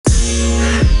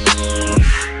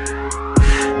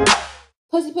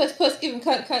Pussy, puss, puss, give him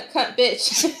cunt, cunt, cunt,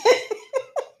 bitch.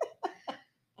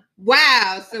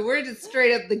 Wow, so we're just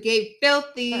straight up the gate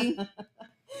filthy.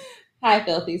 Hi,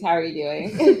 filthies. How are you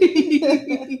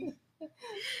doing?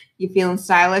 You feeling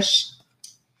stylish?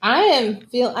 I'm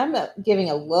giving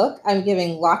a look. I'm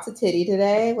giving lots of titty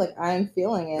today. Like, I'm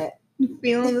feeling it.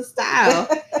 Feeling the style.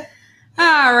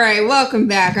 All right, welcome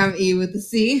back. I'm E with the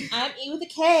C. I'm E with a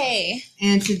K.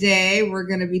 And today we're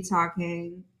going to be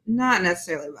talking not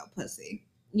necessarily about pussy.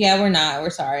 Yeah, we're not. We're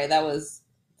sorry. That was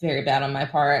very bad on my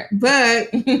part. But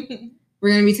we're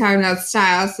going to be talking about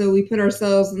style. So we put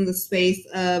ourselves in the space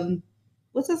of,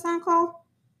 what's that song called?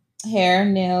 Hair,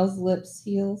 nails, lips,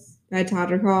 heels. By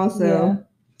Todrick. So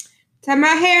talking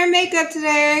about hair and makeup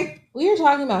today. We are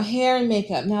talking about hair and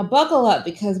makeup. Now buckle up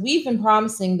because we've been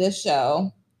promising this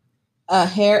show a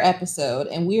hair episode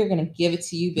and we are going to give it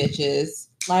to you bitches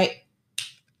like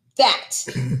that.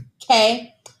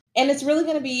 Okay? And it's really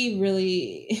going to be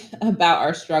really about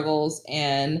our struggles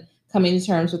and coming to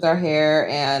terms with our hair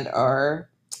and our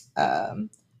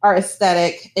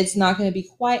aesthetic. It's not going to be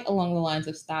quite along the lines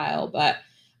of style, but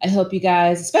I hope you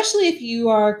guys, especially if you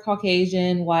are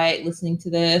Caucasian, white, listening to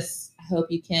this, I hope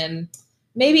you can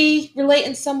maybe relate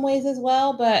in some ways as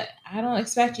well, but I don't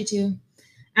expect you to.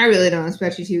 I really don't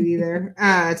expect you to either,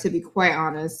 to be quite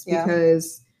honest,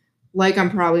 because like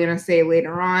I'm probably going to say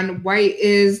later on, white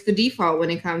is the default when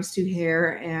it comes to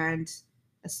hair and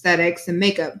aesthetics and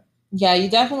makeup. Yeah, you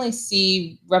definitely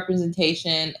see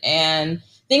representation and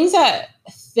things that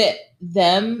fit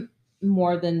them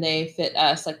more than they fit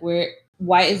us. Like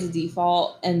white is the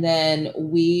default, and then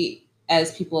we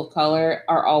as people of color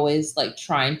are always like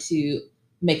trying to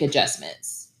make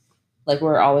adjustments. Like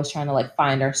we're always trying to like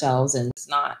find ourselves, and it's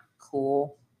not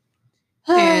cool.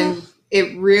 And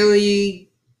it really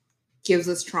gives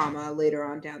us trauma later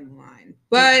on down the line.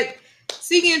 But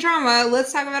speaking of trauma,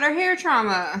 let's talk about our hair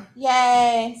trauma.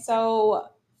 Yay! So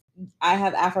I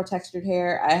have Afro textured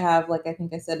hair. I have, like I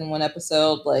think I said in one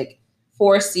episode, like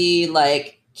 4C,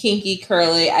 like kinky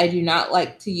curly. I do not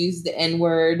like to use the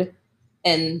N-word.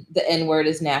 And the N-word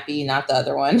is nappy, not the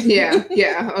other one.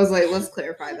 Yeah. I was like, let's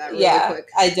clarify that really quick.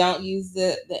 I don't use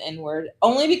the N-word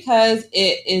only because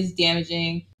it is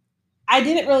damaging. I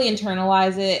didn't really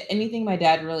internalize it. Anything my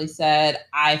dad really said,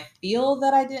 I feel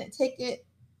that I didn't take it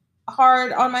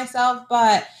hard on myself.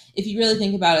 But if you really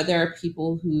think about it, there are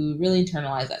people who really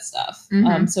internalize that stuff.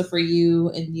 Mm-hmm. So for you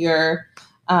and your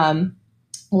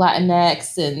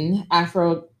Latinx and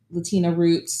Afro Latina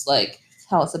roots, like,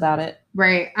 tell us about it.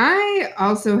 Right. I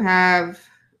also have,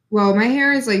 well, my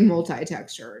hair is like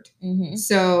multi-textured. Mm-hmm.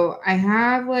 So I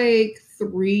have like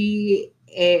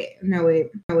no,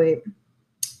 wait.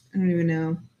 I don't even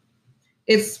know.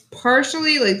 It's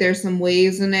partially like there's some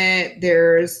waves in it.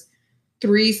 There's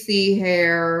 3C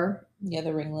hair. Yeah,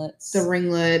 the ringlets.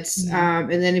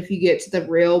 Mm-hmm. And then if you get to the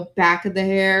real back of the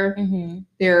hair, mm-hmm.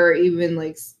 there are even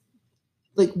like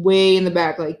way in the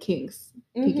back, like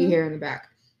kinky hair in the back.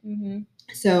 Mm-hmm.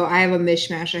 So I have a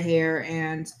mishmash of hair,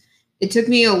 and it took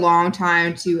me a long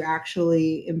time to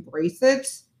actually embrace it.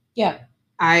 Yeah.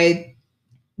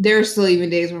 There are still even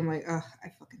days where I'm like, ugh,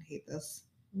 I fucking hate this.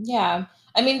 Yeah.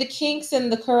 I mean, the kinks and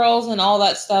the curls and all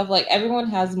that stuff, like everyone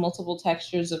has multiple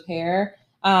textures of hair.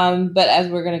 But as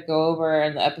we're going to go over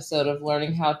in the episode of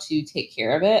learning how to take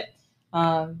care of it,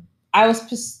 I will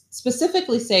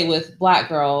specifically say with Black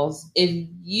girls, if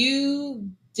you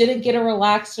didn't get a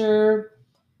relaxer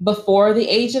before the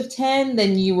age of 10,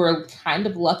 then you were kind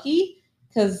of lucky,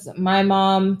 because my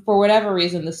mom, for whatever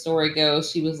reason the story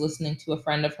goes, she was listening to a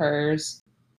friend of hers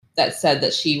that said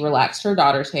that she relaxed her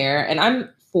daughter's hair, and I'm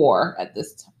 4 at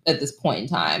this point in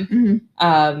time.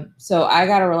 Mm-hmm. So I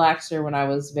got a relaxer when I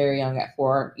was very young, at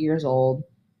 4 years old,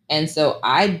 and so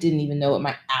I didn't even know what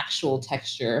my actual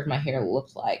texture of my hair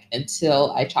looked like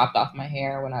until I chopped off my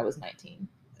hair when I was 19.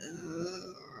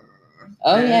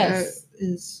 Oh, yes.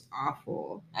 Is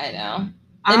awful. I know.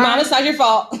 And Mom, it's not your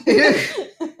fault.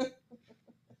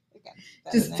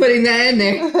 Just putting that in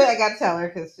there. I got to tell her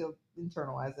because she'll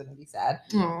internalize it and be sad.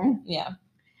 Oh. Yeah.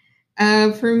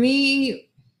 For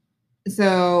me,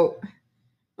 so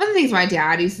one of the things my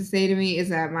dad used to say to me is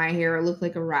that my hair looked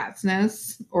like a rat's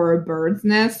nest or a bird's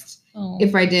nest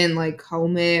if I didn't like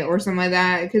comb it or something like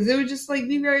that, because it would just like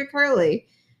be very curly.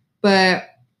 But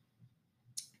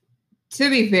to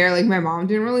be fair, like my mom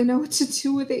didn't really know what to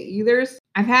do with it either.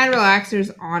 I've had relaxers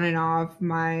on and off.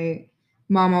 My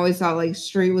mom always thought like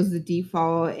straight was the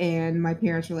default, and my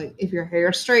parents were like, if your hair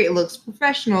is straight, it looks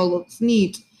professional, it looks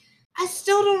neat. I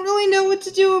still don't really know what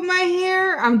to do with my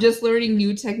hair. I'm just learning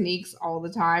new techniques all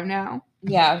the time now.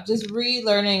 Yeah, just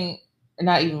relearning, or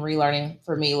not even relearning,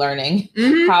 for me, learning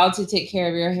Mm-hmm. how to take care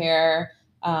of your hair.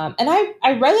 And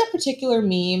I read a particular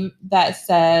meme that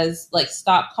says, like,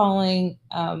 stop calling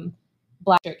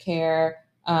black hair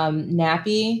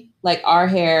nappy. Like, our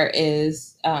hair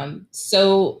is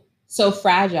so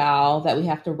fragile that we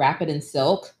have to wrap it in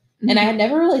silk. Mm-hmm. And I had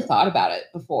never really thought about it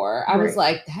before. I was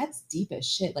like, that's deep as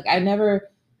shit. Like, I never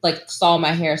like saw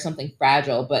my hair as something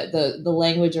fragile, but the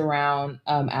language around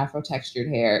Afro textured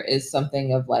hair is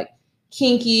something of like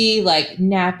kinky, like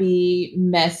nappy,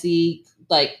 messy,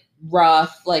 like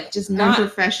rough, like just not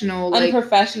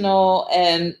unprofessional,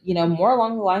 and more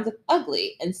along the lines of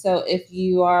ugly. And so if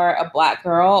you are a black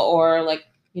girl or like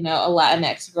a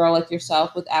Latinx girl like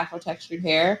yourself with Afro textured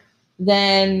hair,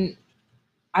 then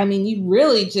I mean you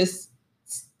really just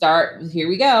here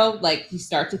we go, like you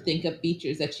start to think of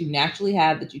features that you naturally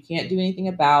have that you can't do anything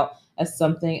about as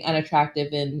something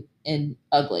unattractive and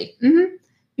ugly. Mm-hmm.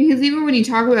 Because even when you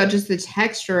talk about just the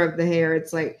texture of the hair,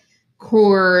 it's like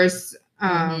coarse,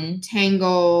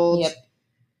 tangled,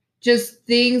 just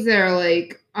things that are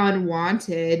like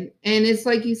unwanted. And it's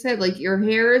like you said, like your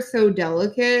hair is so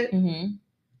delicate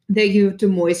that you have to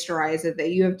moisturize it,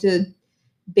 that you have to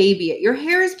baby it. Your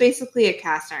hair is basically a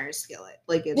cast iron skillet.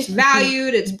 Like it's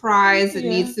valued, it's prized, it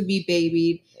needs to be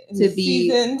babied, to be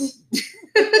seasoned,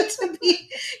 to be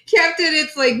kept in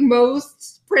its like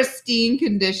most pristine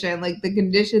condition, like the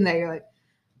condition that you're like,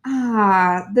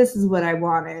 this is what I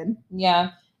wanted. Yeah.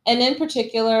 And in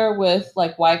particular with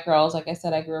like white girls, like I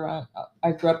said, I grew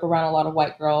up around a lot of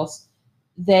white girls.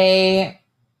 They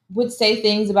would say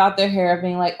things about their hair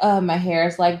being like, oh, my hair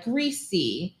is like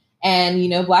greasy. And,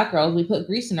 black girls, we put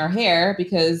grease in our hair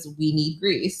because we need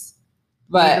grease.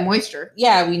 But we need the moisture.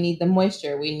 Yeah, we need the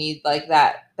moisture. We need like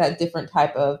that different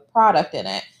type of product in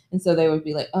it. And so they would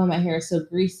be like, oh, my hair is so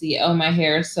greasy. Oh, my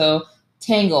hair is so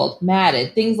tangled,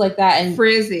 matted, things like that. And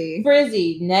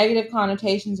frizzy, negative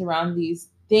connotations around these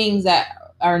things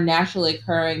that are naturally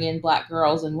occurring in black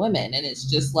girls and women. And it's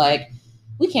just like,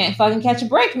 we can't fucking catch a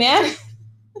break, man.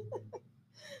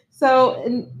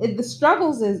 So the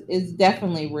struggles is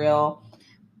definitely real.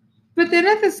 But then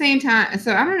at the same time,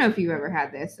 so I don't know if you've ever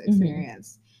had this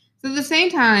experience. So at the same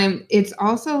time, it's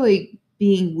also like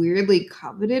being weirdly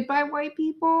coveted by white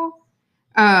people.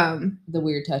 The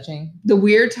weird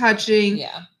touching.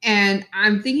 Yeah. And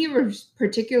I'm thinking of a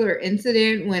particular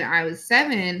incident when I was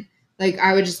 7. Like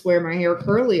I would just wear my hair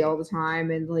curly all the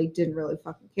time and like didn't really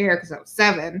fucking care because I was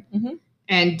 7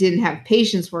 and didn't have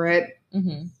patience for it.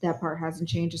 That part hasn't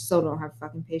changed. I still don't have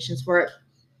fucking patience for it.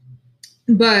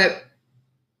 But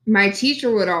my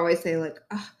teacher would always say like,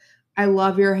 oh, I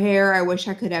love your hair. I wish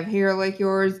I could have hair like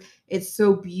yours. It's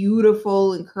so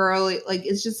beautiful and curly. Like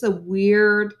it's just a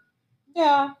weird,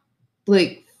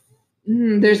 like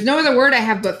there's no other word I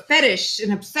have but fetish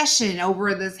and obsession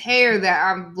over this hair that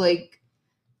I'm like,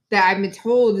 that I've been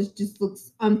told it just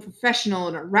looks unprofessional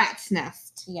in a rat's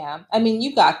nest. Yeah. I mean,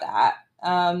 you got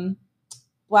that.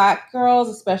 Black girls,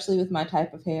 especially with my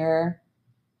type of hair,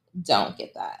 don't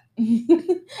get that.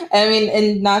 I mean,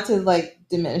 and not to like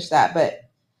diminish that, but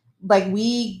like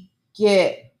we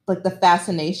get like the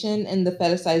fascination and the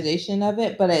fetishization of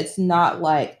it, but it's not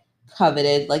like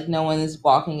coveted. Like no one is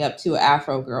walking up to an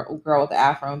Afro girl with an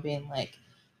Afro and being like,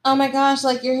 oh my gosh,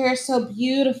 like your hair is so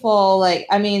beautiful. Like,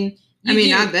 I mean,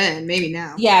 not then, maybe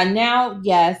now. Yeah, now,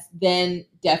 yes, then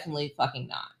definitely fucking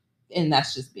not. And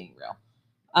that's just being real.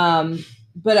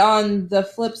 But on the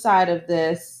flip side of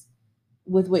this,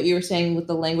 with what you were saying with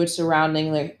the language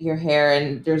surrounding like your hair,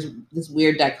 and there's this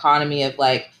weird dichotomy of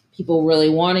like people really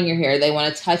wanting your hair, they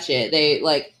want to touch it,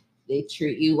 they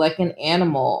treat you like an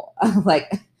animal.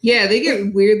 Like yeah, they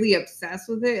get weirdly obsessed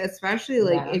with it, especially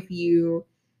like if you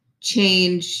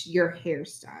change your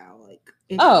hairstyle. Like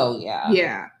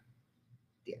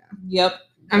Yep.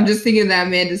 I'm just thinking of that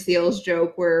Amanda Seales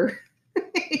joke where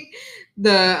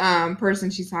the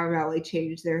person she's talking about like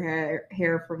changed their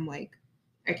hair from like,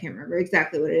 I can't remember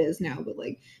exactly what it is now, but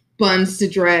like buns to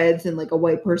dreads, and like a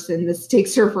white person this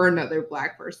takes her for another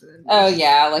black person. Oh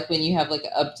yeah, like when you have like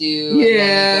an updo and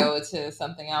then you go to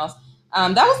something else.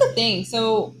 That was the thing.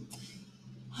 So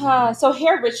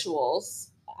hair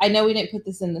rituals. I know we didn't put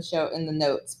this in the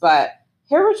notes, but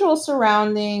hair rituals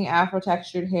surrounding Afro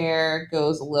textured hair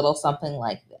goes a little something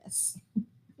like this.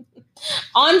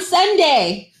 On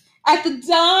Sunday, at the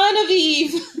dawn of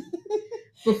eve,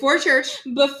 before church,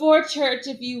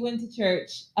 if you went to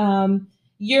church,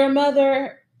 your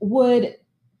mother would,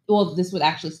 well, this would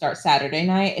actually start Saturday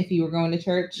night if you were going to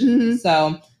church.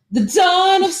 So the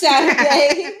dawn of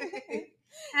Saturday,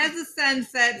 as the sun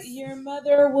sets, your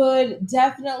mother would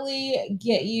definitely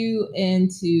get you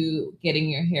into getting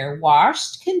your hair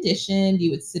washed, conditioned.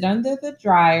 You would sit under the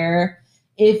dryer.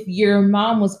 if your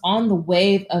mom was on the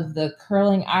wave of the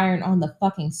curling iron on the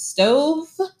fucking stove.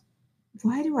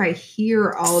 Why do I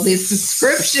hear all these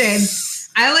descriptions?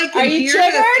 I like can Are you hear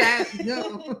triggered?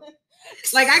 No.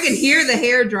 Like I can hear the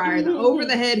hair dryer, the over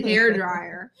the head hair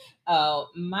dryer. Oh,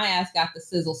 my ass got the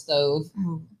sizzle stove.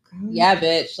 Oh God. Yeah,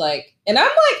 bitch. Like, and I'm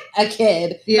like a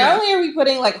kid. Yeah. Not only are we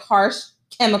putting like harsh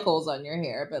chemicals on your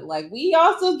hair, but like we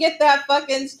also get that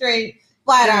fucking straight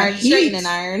flat Yeah, iron, heat. straightening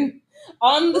iron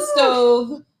on the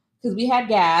stove because we had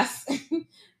gas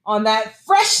on that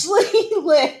freshly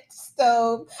lit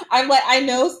stove. I'm like, I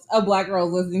know a black girl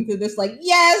listening to this, like,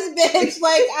 yes, bitch,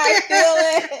 like I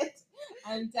feel it.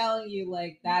 I'm telling you,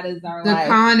 like that is our the life.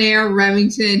 Conair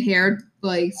Remington hair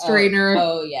like straightener.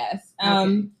 Oh yes.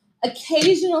 Okay.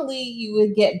 Occasionally you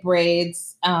would get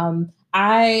braids.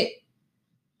 I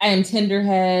am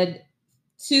tenderhead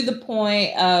to the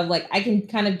point of like I can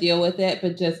kind of deal with it,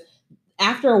 but just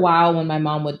after a while when my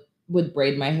mom would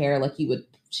braid my hair, like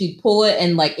she'd pull it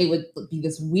and like it would be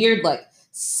this weird like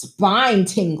spine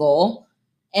tingle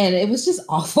and it was just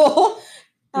awful.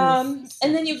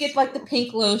 And then you get like the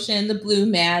pink lotion, the blue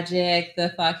magic, the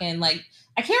fucking like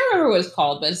I can't remember what it's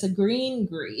called, but it's a green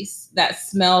grease that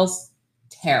smells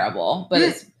terrible, but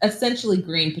it's essentially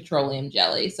green petroleum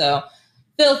jelly. So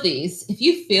filthies, if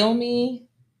you feel me,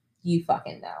 you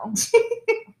fucking know.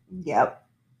 Yep.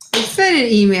 Send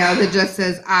an email that just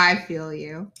says I feel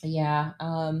you. Yeah.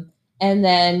 And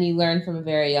then you learn from a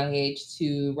very young age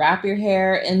to wrap your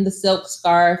hair in the silk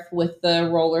scarf with the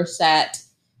roller set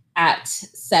at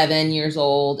 7 years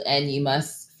old, and you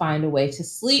must find a way to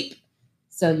sleep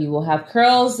so you will have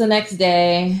curls the next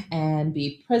day and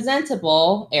be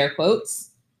presentable, air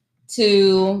quotes,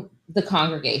 to the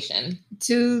congregation.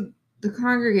 To the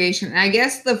congregation. I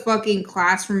guess the fucking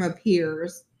classroom of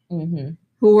peers Mm-hmm.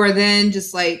 who are then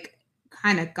just like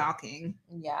kind of gawking.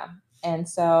 Yeah. And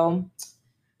so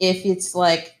if it's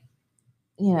like,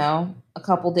 you know, a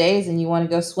couple days and you want to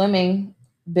go swimming,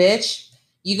 bitch,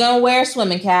 you gonna wear a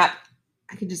swimming cap.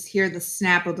 I could just hear the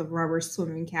snap of the rubber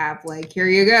swimming cap. Like, here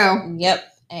you go. Yep.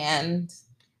 And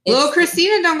little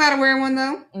Christina don't gotta wear one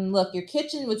though. And look, your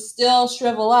kitchen would still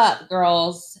shrivel up,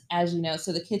 girls, as you know.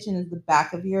 So the kitchen is the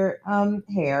back of your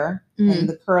hair and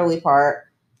the curly part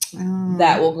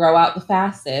that will grow out the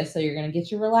fastest. So you're gonna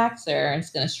get your relaxer and it's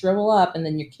gonna shrivel up, and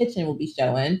then your kitchen will be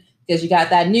showing because you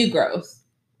got that new growth.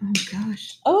 Oh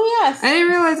gosh. Oh yes. I didn't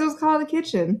realize it was called a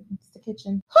kitchen. It's the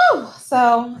kitchen. Whew.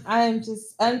 So I'm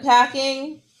just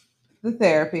unpacking the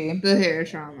therapy. The hair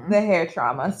trauma. The hair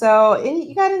trauma. So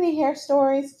you got any hair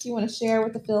stories you want to share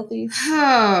with the filthies?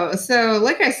 Oh, so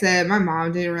like I said, my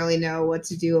mom didn't really know what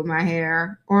to do with my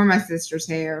hair or my sister's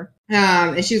hair.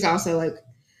 And she was also like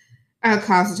a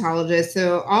cosmetologist.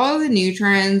 So all the new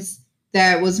trends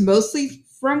that was mostly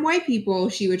from white people,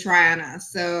 she would try on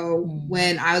us. So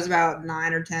when I was about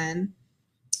 9 or 10,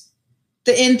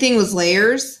 the in thing was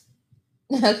layers.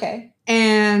 Okay.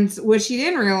 And what she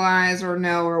didn't realize or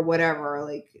know or whatever,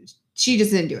 like she just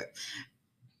didn't do it,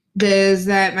 is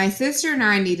that my sister and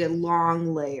I needed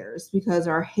long layers because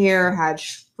our hair had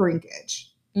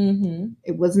shrinkage. Mm-hmm.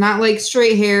 It was not like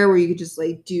straight hair where you could just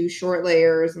like do short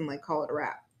layers and like call it a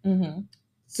wrap. Mm-hmm.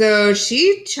 So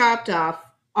she chopped off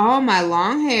all my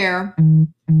long hair,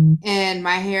 and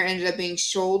my hair ended up being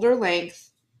shoulder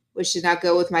length, which did not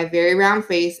go with my very round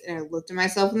face. And I looked at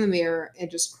myself in the mirror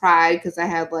and just cried because I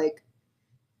had like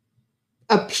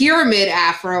a pyramid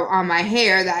afro on my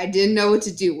hair that I didn't know what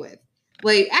to do with.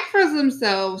 Like afros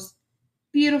themselves,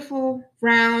 beautiful,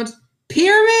 round.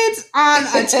 Pyramids on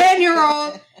a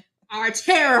 10-year-old are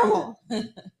terrible.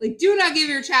 Like, do not give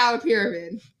your child a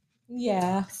pyramid.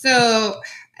 Yeah. So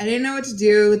I didn't know what to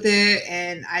do with it,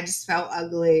 and I just felt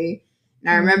ugly. And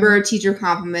I remember a teacher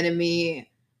complimented me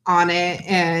on it,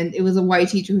 and it was a white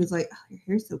teacher who was like, "Oh, your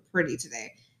hair's so pretty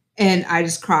today," and I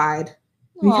just cried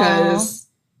because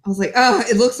I was like, "Oh,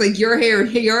 it looks like your hair.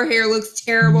 Your hair looks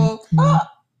terrible."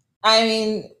 I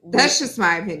mean, that's just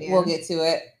my opinion. We'll get to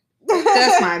it.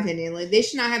 That's my opinion. Like, they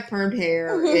should not have permed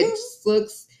hair. It just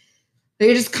looks.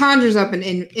 It just conjures up an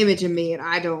image of me, and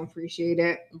I don't appreciate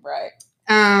it. Right.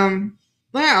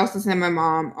 But I also said my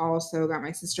mom also got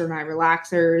my sister and I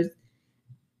relaxers.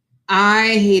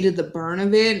 I hated the burn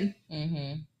of it.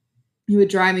 Mm-hmm. It would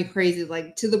drive me crazy,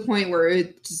 like to the point where it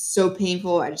was just so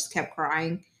painful. I just kept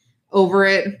crying over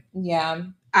it. Yeah.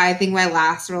 I think my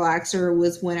last relaxer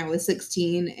was when I was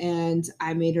 16, and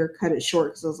I made her cut it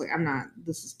short because I was like,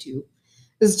 this is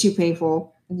too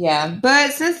painful. Yeah.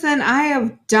 But since then,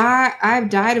 I've dyed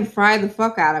and fried the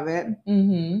fuck out of it.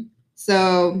 Mm-hmm.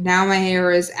 So now my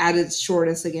hair is at its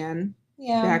shortest again.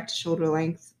 Yeah. Back to shoulder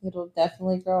length. It'll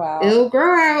definitely grow out. It'll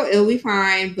grow out. It'll be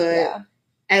fine. But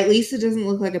at least it doesn't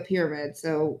look like a pyramid,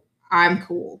 so I'm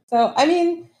cool. So, I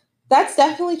mean, that's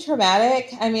definitely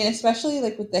traumatic. I mean, especially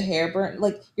like with the hair burn,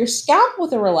 like your scalp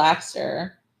with a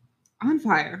relaxer. On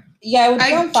fire. Yeah, it would be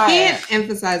I on fire. Can't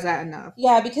emphasize that enough.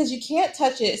 Yeah, because you can't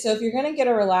touch it. So if you're gonna get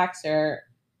a relaxer,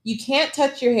 you can't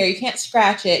touch your hair, you can't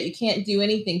scratch it, you can't do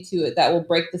anything to it that will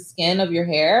break the skin of your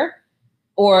hair,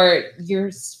 or your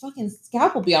fucking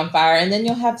scalp will be on fire, and then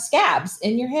you'll have scabs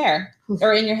in your hair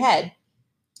or in your head.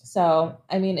 So,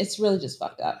 I mean, it's really just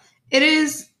fucked up. It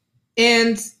is.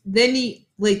 And then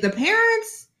like the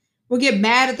parents will get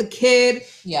mad at the kid.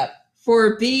 Yep.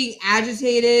 For being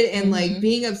agitated and like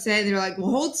being upset. They're like, well,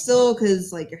 hold still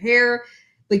because like your hair,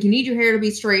 like you need your hair to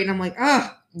be straight. And I'm like,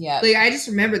 oh, yeah. Like I just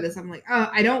remember this. I'm like, oh,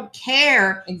 I don't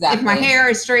care if my hair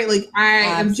is straight. Like I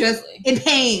am just in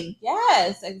pain.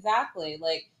 Yes, exactly.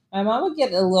 Like my mom would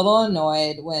get a little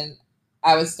annoyed when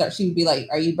I would start. She would be like,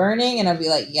 "Are you burning?" And I'd be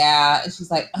like, "Yeah." And she's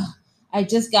like, "Oh, I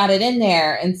just got it in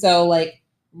there." And so like,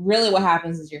 really what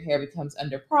happens is your hair becomes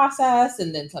under processed,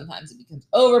 and then sometimes it becomes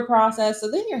over processed.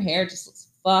 So then your hair just looks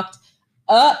fucked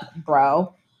up,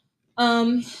 bro.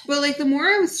 But like the more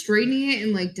I was straightening it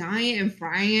and like dyeing it and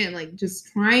frying it and like just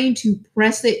trying to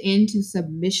press it into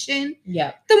submission,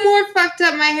 the more fucked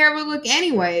up my hair would look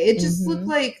anyway. It just looked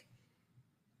like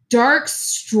dark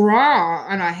straw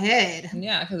on a head.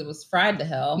 Yeah, because it was fried to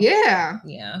hell. Yeah.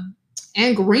 Yeah.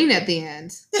 And green at the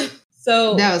end.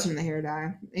 So that was from the hair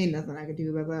dye. Ain't nothing I could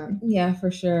do about that. Yeah, for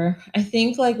sure. I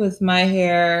think like with my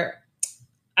hair,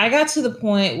 I got to the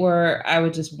point where I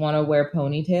would just want to wear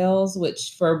ponytails,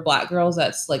 which for Black girls,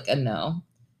 that's like a no.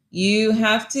 You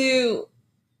have to,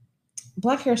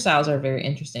 Black hairstyles are very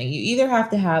interesting. You either have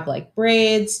to have like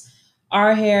braids.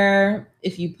 Our hair,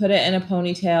 if you put it in a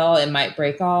ponytail, it might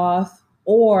break off,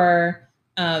 or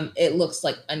it looks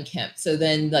like unkempt. So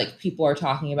then like people are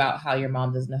talking about how your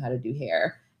mom doesn't know how to do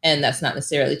hair. And that's not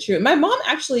necessarily true. My mom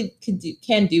actually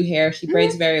can do hair. She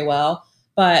braids very well.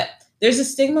 But there's a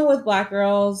stigma with Black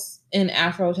girls in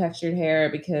Afro textured hair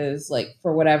because, like,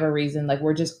 for whatever reason, like,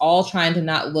 we're just all trying to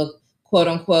not look, quote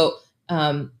unquote,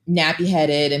 nappy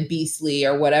headed and beastly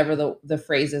or whatever the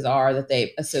phrases are that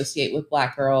they associate with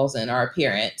Black girls and our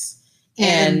appearance.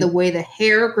 And the way the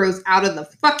hair grows out of the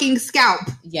fucking scalp.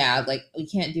 Yeah, like we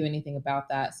can't do anything about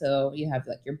that. So you have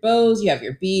like your bows, you have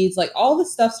your beads, like all the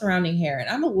stuff surrounding hair. And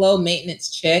I'm a low maintenance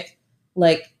chick.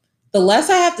 Like the less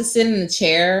I have to sit in a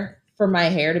chair for my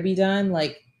hair to be done,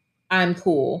 like I'm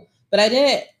cool. But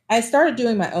I started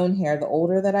doing my own hair the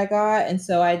older that I got. And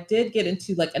so I did get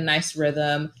into like a nice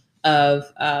rhythm of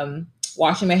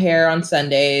washing my hair on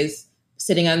Sundays,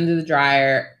 sitting under the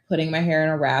dryer, putting my hair in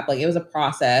a wrap. Like it was a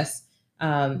process.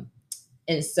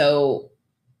 And so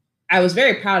I was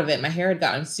very proud of it. My hair had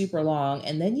gotten super long.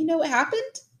 And then you know what happened?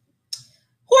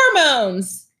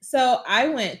 Hormones. So I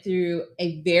went through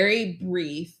a very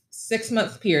brief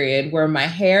 6-month period where my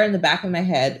hair in the back of my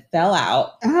head fell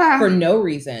out for no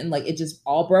reason. Like it just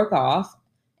all broke off.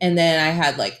 And then I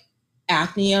had like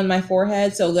acne on my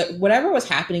forehead. So like whatever was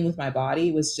happening with my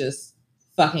body was just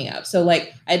fucking up. So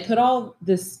like I'd put all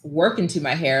this work into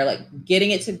my hair, like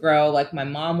getting it to grow. Like my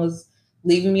mom was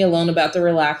leaving me alone about the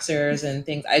relaxers and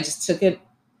things. I just took it,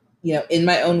 you know, in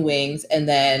my own wings, and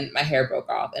then my hair broke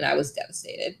off and I was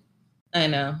devastated. I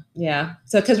know. Yeah.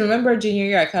 So, cause remember junior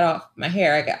year, I cut off my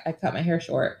hair. I cut my hair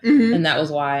short and that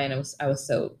was why. And I was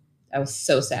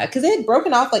so sad cause it had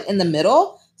broken off like in the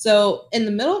middle. So in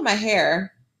the middle of my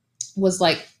hair was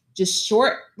like just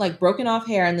short, like broken off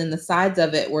hair. And then the sides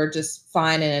of it were just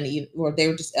fine and uneven, or they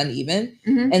were just uneven.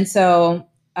 And so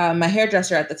my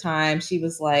hairdresser at the time, she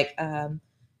was like,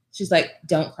 she's like,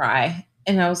 don't cry.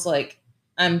 And I was like,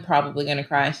 I'm probably going to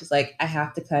cry. And she's like, I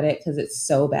have to cut it because it's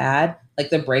so bad. Like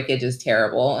the breakage is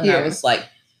terrible. And I was like,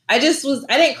 I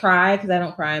didn't cry because I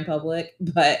don't cry in public,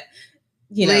 but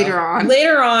you know,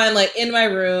 later on, like in my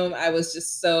room, I was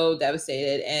just so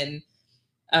devastated. And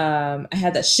I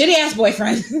had that shitty ass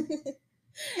boyfriend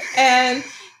and,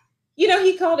 you know,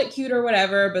 he called it cute or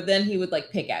whatever, but then he would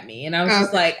like pick at me. And I was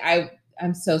just like,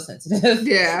 I'm so sensitive.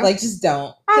 Yeah. Like, just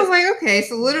don't. I was like, okay,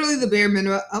 so literally the bare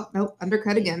minimum. Oh, no,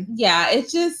 undercut again. Yeah,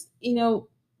 it's just, you know,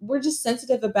 we're just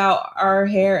sensitive about our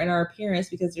hair and our appearance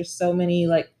because there's so many,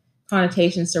 like,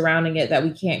 connotations surrounding it that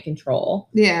we can't control.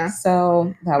 Yeah.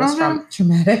 So that was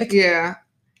traumatic. Yeah.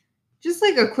 Just,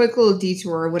 like, a quick little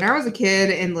detour. When I was a kid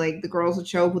and, like, the girls would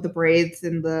show up with the braids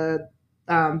and the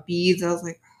beads, I was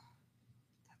like,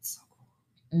 oh, that's so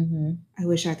cool. I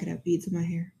wish I could have beads in my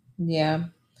hair. Yeah.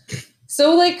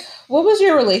 So, like, what was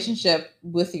your relationship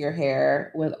with your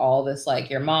hair with all this, like,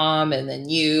 your mom and then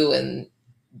you and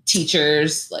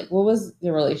teachers? Like, what was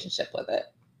your relationship with it?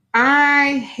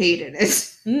 I hated it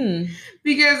Mm.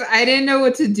 because I didn't know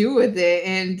what to do with it.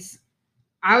 And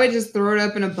I would just throw it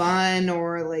up in a bun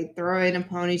or like throw it in a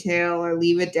ponytail or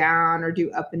leave it down or do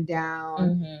up and down.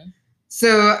 Mm-hmm.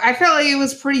 So I felt like it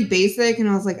was pretty basic. And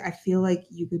I was like, I feel like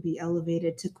you could be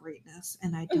elevated to greatness.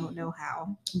 And I don't know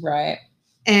how. Right.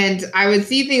 And I would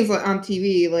see things on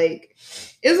TV, like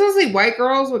it was mostly white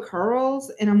girls with curls.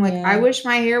 And I'm like, I Yeah. wish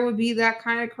my hair would be that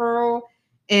kind of curl.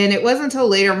 And it wasn't until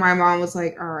later my mom was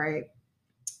like, all right,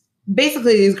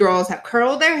 basically these girls have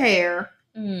curled their hair.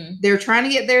 Mm. They're trying to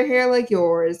get their hair like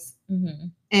yours. Mm-hmm.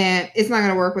 And it's not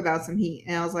going to work without some heat.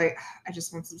 And I was like, I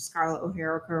just want some Scarlett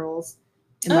O'Hara curls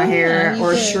in my hair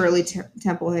or Shirley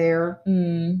Temple hair.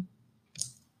 Mm.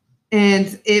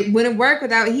 And it wouldn't work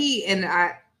without heat. And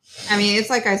I mean, it's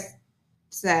like I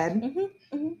said,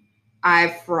 I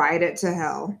fried it to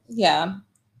hell. Yeah,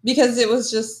 because it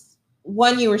was just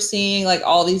one, you were seeing like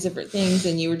all these different things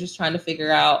and you were just trying to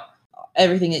figure out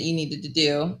everything that you needed to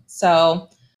do. So,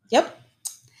 yep.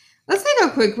 Let's take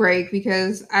a quick break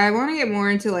because I want to get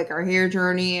more into like our hair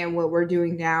journey and what we're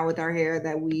doing now with our hair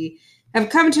that we have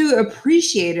come to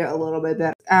appreciate it a little bit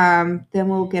better. Then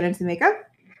we'll get into makeup.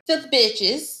 Filthy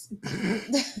bitches.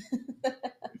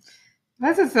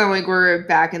 That's a sound like we're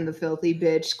back in the filthy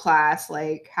bitch class,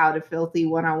 like how to filthy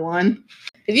 101.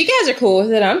 If you guys are cool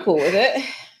with it, I'm cool with it.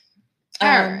 All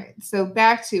right. So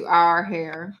back to our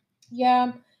hair.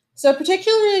 Yeah. So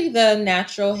particularly the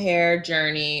natural hair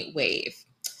journey wave.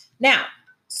 Now,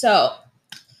 so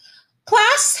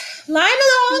class, line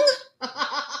along.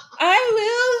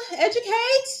 I will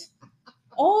educate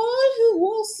all who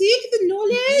will seek the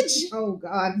knowledge. Oh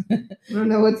God. I don't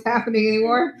know what's happening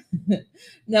anymore.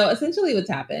 No, essentially what's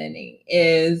happening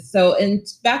is, so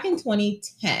back in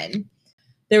 2010,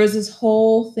 there was this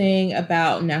whole thing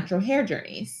about natural hair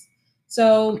journeys.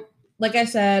 So like I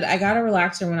said, I got a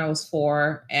relaxer when I was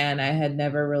 4 and I had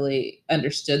never really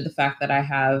understood the fact that I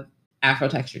have Afro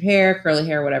textured hair, curly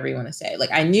hair, whatever you want to say.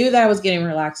 Like I knew that I was getting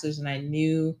relaxers and I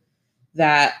knew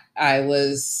that I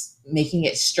was making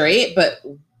it straight, but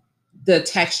the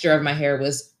texture of my hair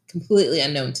was completely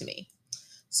unknown to me.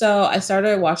 So I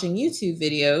started watching YouTube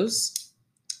videos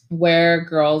where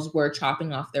girls were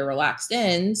chopping off their relaxed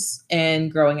ends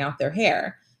and growing out their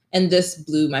hair. And this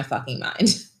blew my fucking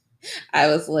mind. I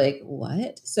was like,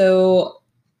 what? So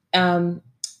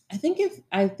I think if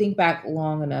I think back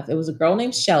long enough, it was a girl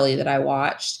named Shelly that I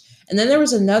watched. And then there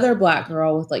was another Black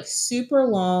girl with like super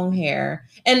long hair.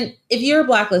 And if you're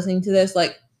Black listening to this,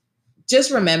 like just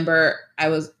remember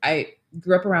I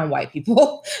grew up around white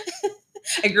people.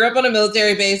 I grew up on a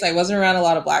military base. I wasn't around a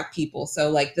lot of Black people. So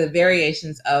like the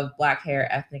variations of Black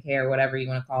hair, ethnic hair, whatever you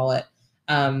want to call it,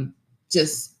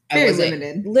 just very I was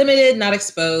limited, not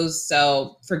exposed.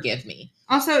 So forgive me.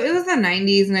 Also, it was the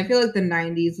 90s, and I feel like the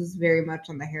 90s was very much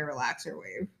on the hair relaxer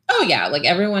wave. Oh yeah, like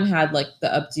everyone had like the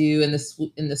updo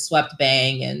and the swept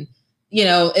bang, and you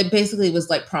know, it basically was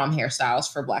like prom hairstyles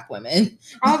for Black women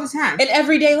all the time in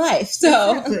everyday life.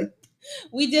 So exactly.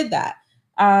 We did that.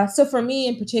 So for me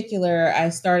in particular, I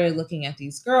started looking at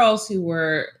these girls who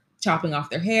were chopping off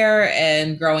their hair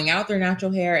and growing out their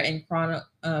natural hair and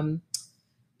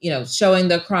showing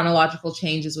the chronological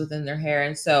changes within their hair.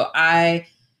 And so I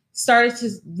started to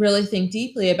really think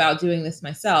deeply about doing this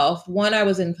myself. One, I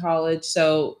was in college,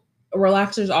 so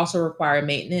relaxers also require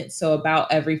maintenance. So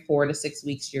about every 4 to 6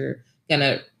 weeks, you're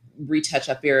gonna retouch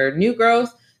up your new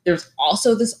growth. There's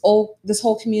also this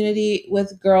whole community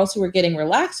with girls who were getting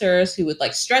relaxers who would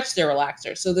like stretch their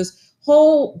relaxers. So this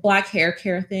whole Black hair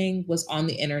care thing was on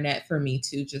the internet for me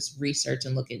to just research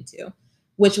and look into,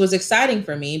 which was exciting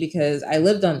for me because I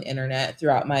lived on the internet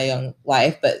throughout my young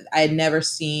life, but I had never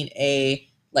seen a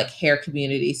like hair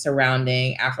community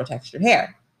surrounding Afro textured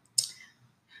hair.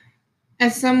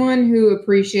 As someone who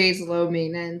appreciates low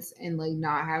maintenance and like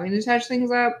not having to touch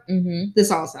things up, this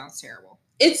all sounds terrible.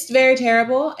 It's very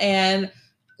terrible. And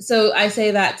so I say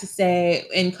that to say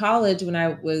in college, when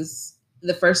I was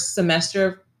the first semester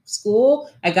of school,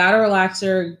 I got a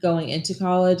relaxer going into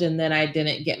college and then I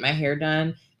didn't get my hair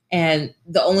done. And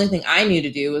the only thing I knew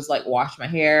to do was like wash my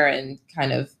hair and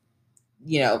kind of,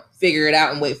 figure it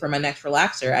out and wait for my next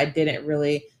relaxer. I didn't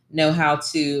really know how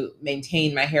to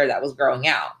maintain my hair that was growing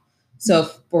out. So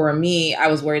for me, I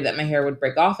was worried that my hair would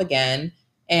break off again.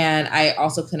 And I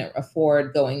also couldn't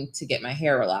afford going to get my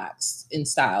hair relaxed and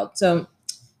styled. So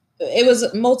it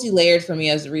was multi-layered for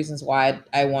me as the reasons why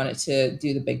I wanted to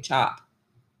do the big chop.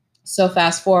 So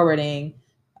fast forwarding,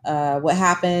 what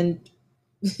happened,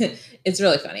 it's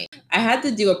really funny. I had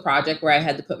to do a project where I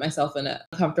had to put myself in a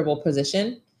comfortable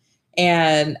position.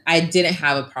 and I didn't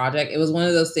have a project. It was one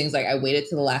of those things like I waited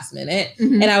to the last minute,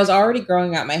 Mhm. and I was already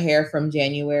growing out my hair from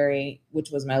January,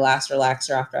 which was my last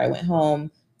relaxer after I went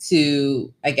home,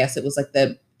 to I guess it was like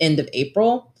the end of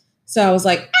April. So I was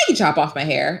like, I can chop off my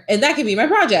hair, and that could be my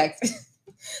project.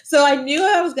 So I knew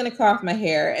I was going to cut off my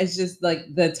hair. It's just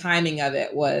like the timing of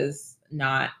it was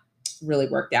not really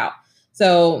worked out.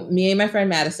 So me and my friend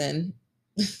Madison,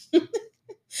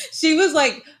 she was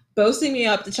like boasting me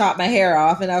up to chop my hair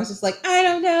off, and I was just like, I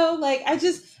don't know, like I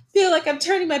just feel like I'm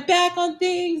turning my back on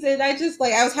things, and I just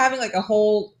like I was having like a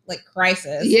whole like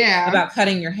crisis about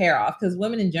cutting your hair off, because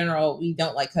women in general, we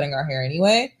don't like cutting our hair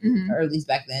anyway, or at least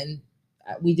back then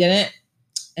we didn't.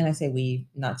 And I say we,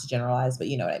 not to generalize, but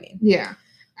you know what I mean. Yeah,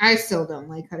 I still don't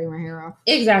like cutting my hair off.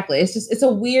 Exactly. It's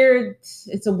a weird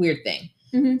thing.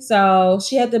 Mm-hmm. So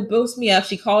she had to boost me up.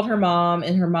 She called her mom,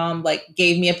 and her mom like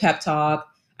gave me a pep talk.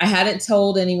 I hadn't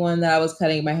told anyone that I was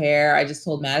cutting my hair. I just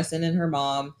told Madison and her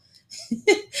mom.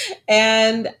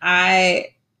 And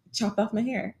I chopped off my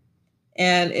hair,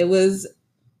 and it was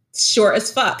short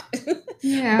as fuck.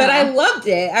 Yeah. But I loved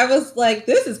it. I was like,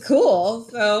 this is cool.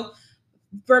 So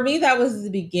for me, that was the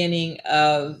beginning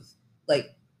of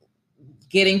like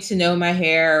getting to know my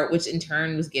hair, which in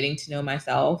turn was getting to know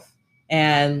myself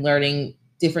and learning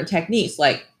different techniques,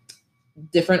 like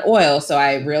different oils. So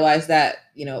I realized that,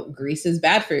 you know, grease is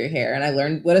bad for your hair. And I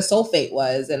learned what a sulfate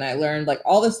was. And I learned like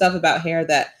all the stuff about hair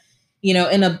that, you know,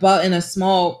 in a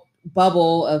small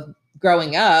bubble of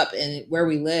growing up and where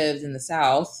we lived in the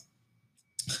South,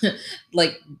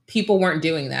 like people weren't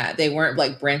doing that. They weren't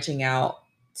like branching out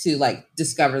to like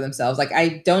discover themselves. Like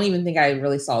I don't even think I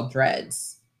really saw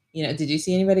dreads. You know, did you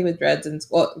see anybody with dreads in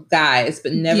school? Well, guys,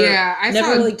 but never,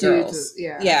 never really girls.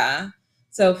 Yeah.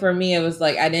 So for me, it was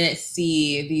like I didn't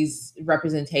see these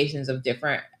representations of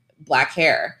different Black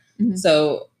hair. Mm-hmm.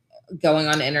 So going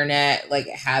on the internet, like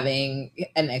having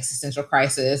an existential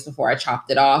crisis before I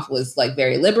chopped it off was like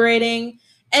very liberating.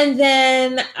 And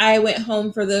then I went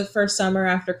home for the first summer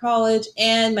after college,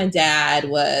 and my dad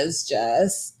was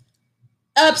just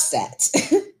upset,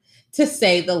 to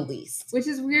say the least. Which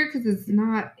is weird because it's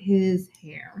not his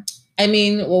hair. I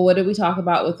mean, well, what did we talk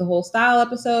about with the whole style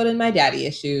episode and my daddy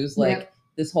issues? Like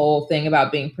this whole thing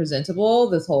about being presentable,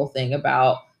 this whole thing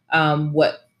about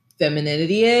what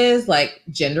femininity is, like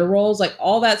gender roles, like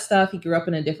all that stuff. He grew up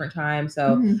in a different time.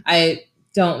 So I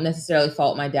don't necessarily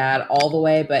fault my dad all the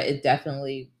way, but it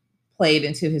definitely played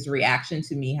into his reaction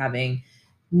to me having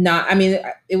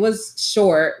it was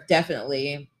short,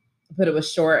 definitely, but it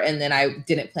was short. And then I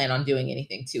didn't plan on doing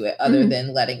anything to it other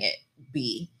than letting it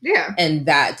be. Yeah. And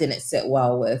that didn't sit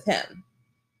well with him.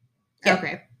 Yeah.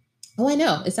 Okay. Oh, I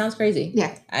know. It sounds crazy.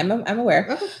 Yeah. I'm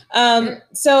aware. Okay.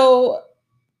 So,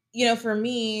 you know, for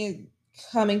me,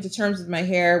 coming to terms with my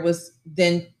hair was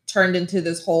then turned into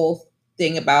this whole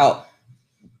thing about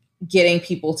getting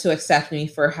people to accept me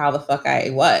for how the fuck I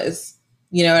was.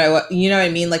 You know what I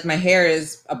mean? Like my hair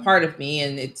is a part of me,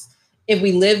 and if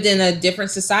we lived in a different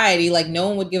society, like no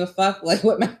one would give a fuck like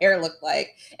what my hair looked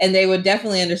like, and they would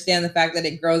definitely understand the fact that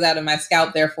it grows out of my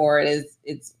scalp. Therefore,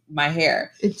 it's my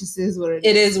hair. It just is what it is.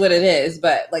 It is what it is.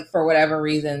 But like for whatever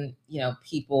reason, you know,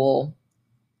 people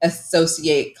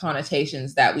associate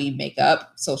connotations that we make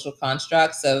up, social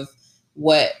constructs of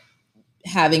what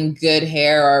having good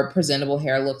hair or presentable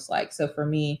hair looks like. So for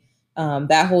me,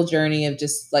 that whole journey of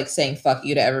just like saying fuck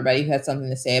you to everybody who had something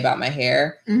to say about my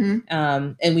hair.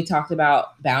 And we talked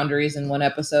about boundaries in one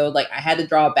episode. Like I had to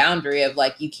draw a boundary of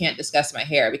like, you can't discuss my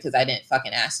hair because I didn't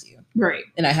fucking ask you. Right.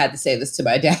 And I had to say this to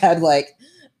my dad, like,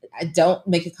 I don't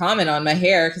make a comment on my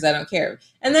hair because I don't care.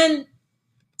 And then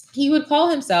he would call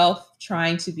himself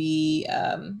trying to be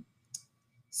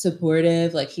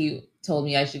supportive. Like he told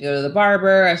me I should go to the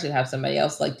barber. I should have somebody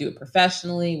else like do it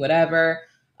professionally, whatever.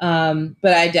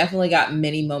 But I definitely got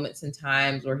many moments and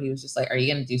times where he was just like, are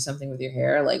you going to do something with your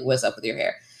hair? Like, what's up with your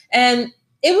hair? And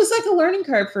it was like a learning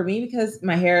curve for me because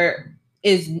my hair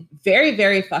is very,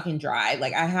 very fucking dry.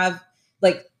 Like I have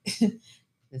like, this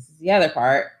is the other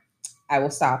part. I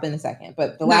will stop in a second.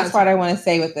 But the last part I want to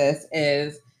say with this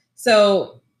is,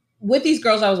 so with these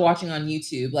girls I was watching on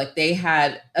YouTube, like they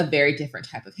had a very different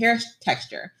type of hair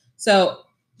texture. So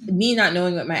me not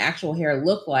knowing what my actual hair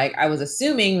looked like, I was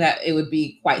assuming that it would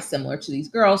be quite similar to these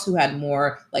girls who had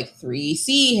more like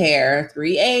 3C hair,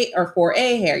 3A or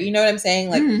 4A hair. You know what I'm saying?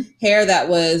 Like hair that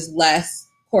was less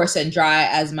coarse and dry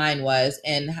as mine was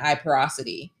and high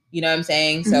porosity. You know what I'm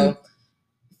saying? So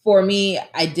for me,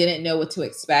 I didn't know what to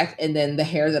expect. And then the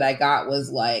hair that I got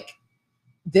was like,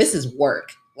 this is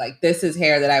work. Like this is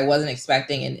hair that I wasn't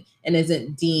expecting and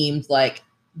isn't deemed like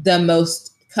the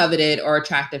most coveted or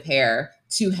attractive hair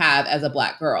to have as a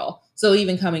Black girl. So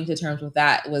even coming to terms with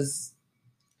that was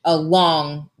a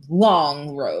long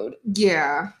road.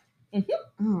 Yeah.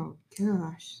 Oh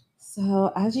gosh.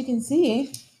 So as you can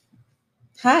see,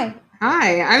 hi.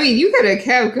 I mean, you could have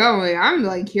kept going. I'm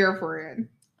like here for it.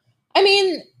 I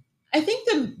mean, I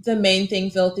think the main thing,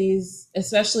 Filthies,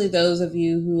 especially those of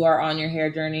you who are on your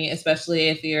hair journey, especially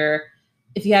if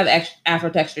you have Afro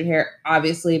textured hair,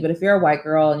 obviously, but if you're a white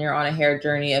girl and you're on a hair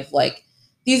journey of like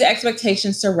these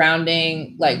expectations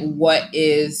surrounding like what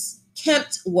is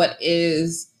kept, what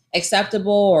is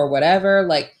acceptable or whatever,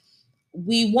 like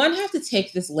we have to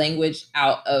take this language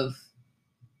out of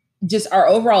just our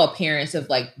overall appearance of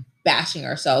like bashing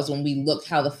ourselves when we look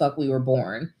how the fuck we were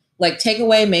born. Like take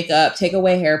away makeup, take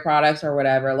away hair products or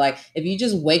whatever. Like if you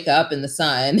just wake up in the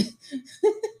sun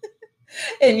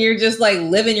and you're just like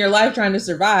living your life trying to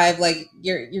survive, like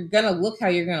you're gonna look how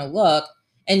you're gonna look.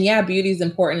 And yeah, beauty is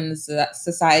important in the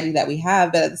society that we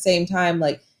have, but at the same time,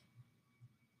 like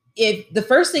if the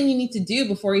first thing you need to do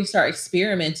before you start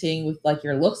experimenting with like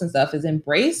your looks and stuff is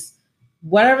embrace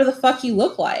whatever the fuck you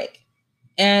look like.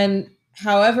 And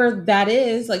however that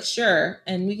is, like, sure.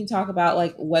 And we can talk about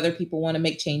like whether people want to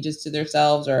make changes to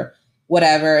themselves or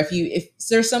whatever. If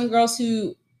there's some girls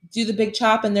who do the big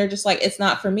chop and they're just like, it's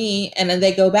not for me. And then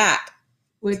they go back.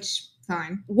 Which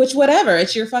fine. Which whatever,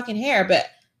 it's your fucking hair. But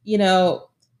you know,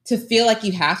 to feel like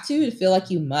you have to feel like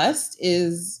you must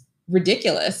is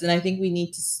ridiculous. And I think we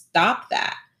need to stop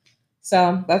that.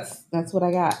 So that's what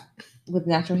I got with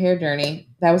Natural Hair Journey.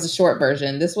 That was a short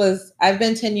version. I've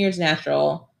been 10 years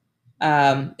natural.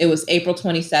 It was April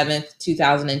 27th,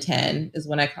 2010 is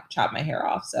when I chopped my hair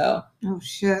off. So, oh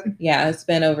shit. Yeah, it's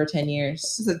been over 10 years.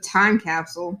 It's a time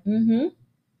capsule. Mm-hmm.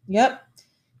 Yep.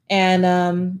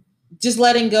 And just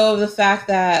letting go of the fact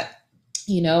that,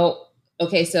 you know,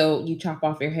 okay, so you chop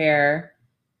off your hair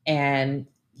and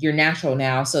you're natural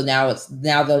now. So now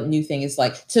the new thing is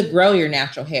like to grow your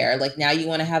natural hair. Like now you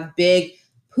want to have big,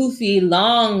 poofy,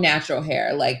 long natural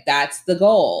hair. Like that's the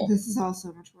goal. This is all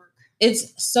so much work.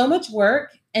 It's so much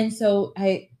work. And so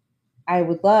I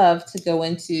would love to go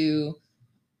into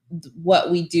what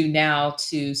we do now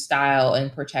to style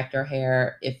and protect our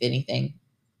hair, if anything.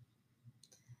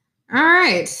 All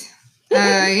right.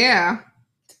 Yeah.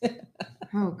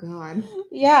 Oh God.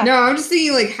 Yeah. No, I'm just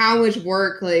thinking like how much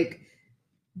work like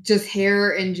just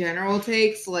hair in general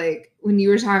takes. Like when you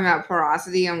were talking about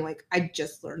porosity, I'm like, I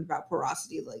just learned about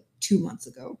porosity like 2 months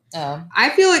ago. Oh. I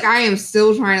feel like I am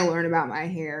still trying to learn about my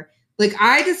hair. Like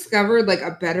I discovered like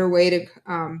a better way to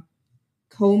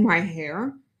comb my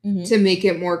hair to make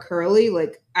it more curly.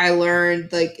 Like I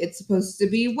learned like it's supposed to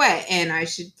be wet and I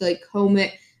should like comb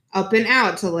it up and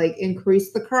out to like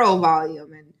increase the curl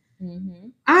volume. And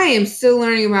I am still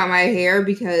learning about my hair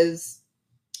because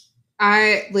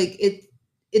I like it.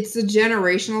 It's a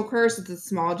generational curse. It's a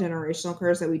small generational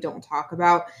curse that we don't talk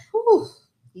about. Ooh,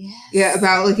 yes. Yeah,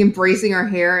 about like embracing our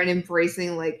hair and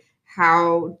embracing like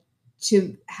how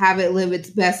to have it live its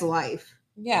best life.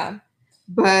 Yeah.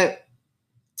 But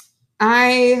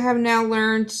I have now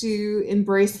learned to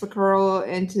embrace the curl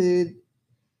and to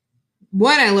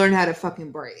I learned how to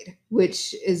fucking braid,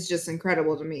 which is just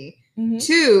incredible to me.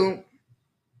 2,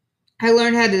 I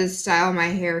learned how to style my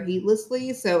hair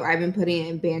heatlessly. So I've been putting it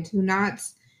in Bantu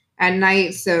knots at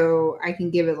night so I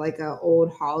can give it like a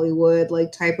old Hollywood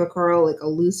like type of curl, like a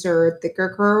looser,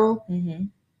 thicker curl.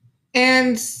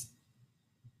 And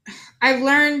I've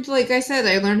learned, like I said,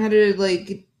 I learned how to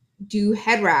like do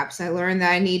head wraps. I learned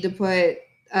that I need to put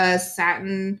a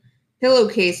satin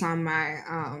pillowcase on my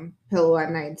pillow at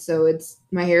night so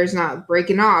my hair's not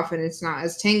breaking off and it's not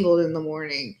as tangled in the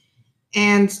morning.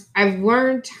 And I've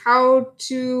learned how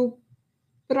to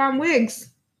put on wigs.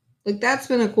 Like that's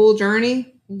been a cool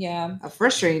journey. Yeah. A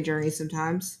frustrating journey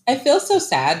sometimes. I feel so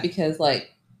sad because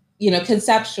like, you know,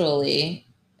 conceptually,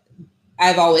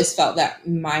 I've always felt that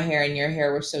my hair and your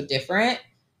hair were so different.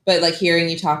 But like hearing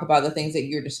you talk about the things that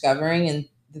you're discovering and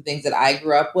the things that I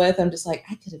grew up with, I'm just like,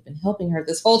 I could have been helping her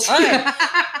this whole time.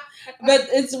 But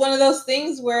it's one of those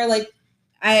things where like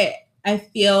I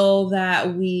feel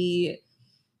that we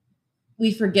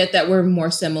forget that we're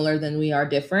more similar than we are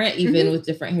different, even with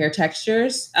different hair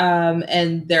textures.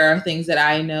 And there are things that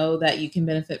I know that you can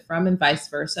benefit from and vice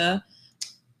versa.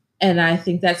 And I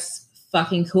think that's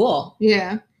fucking cool.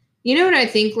 Yeah. You know what I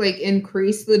think like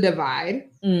increase the divide?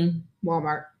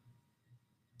 Walmart.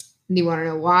 Do you want to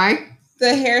know why?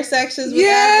 The hair sections with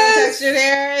Afro textured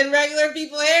hair and regular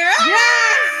people hair.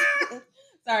 Yes!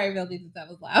 Sorry, Filthy, since that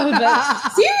was loud.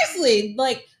 But seriously,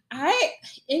 like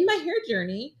in my hair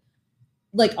journey,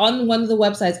 like on one of the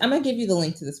websites, I'm gonna give you the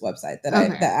link to this website that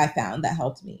I found that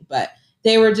helped me. But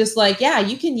they were just like, yeah,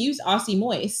 you can use Aussie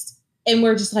Moist And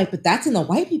we're just like, but that's in the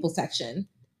white people section.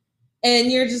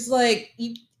 And you're just like,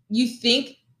 you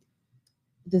think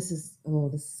this is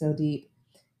so deep.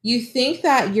 You think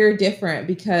that you're different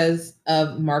because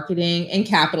of marketing and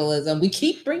capitalism. We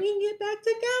keep bringing it back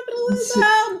to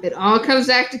capitalism. It all comes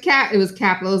back to it was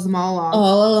capitalism all along.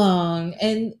 All along.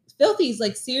 And filthies,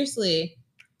 like, seriously,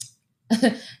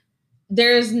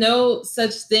 there's no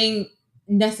such thing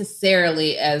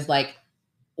necessarily as like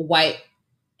white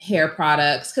hair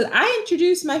products. Because I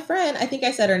introduced my friend, I think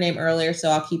I said her name earlier, so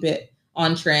I'll keep it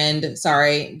on trend.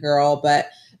 Sorry, girl, but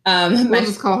we'll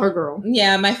just call her girl.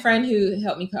 Yeah, my friend who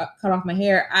helped me cut off my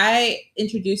hair, I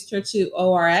introduced her to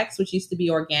ORX, which used to be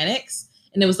Organics,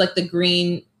 and it was like the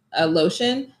green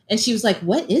lotion. And she was like,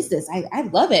 "What is this? I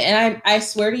love it." And I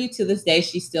swear to you, to this day,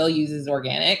 she still uses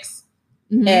Organics.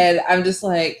 Mm-hmm. And I'm just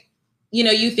like,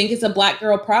 you think it's a Black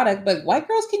girl product, but white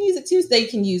girls can use it too. So they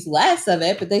can use less of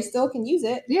it, but they still can use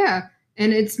it. Yeah,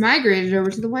 and it's migrated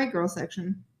over to the white girl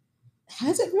section.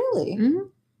 Has it really? Mm-hmm.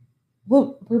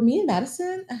 Well, were me and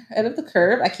Madison ahead of the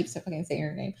curve? I keep fucking saying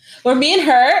her name. Were me and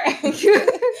her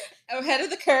ahead of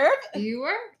the curve? You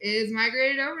were. It is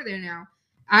migrated over there now.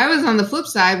 I was on the flip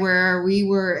side where we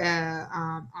were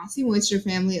a Aussie Moisture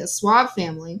family, a Suave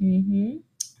family, mm-hmm.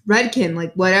 Redken,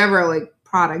 like whatever like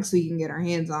products we can get our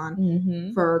hands on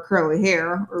mm-hmm. for curly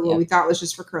hair, or what we thought was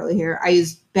just for curly hair. I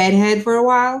used Bedhead for a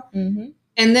while. Mm-hmm.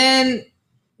 And then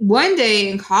one day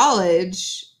in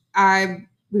college,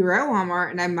 we were at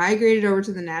Walmart and I migrated over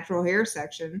to the natural hair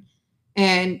section.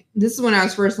 And this is when I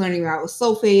was first learning about with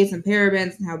sulfates and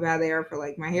parabens and how bad they are for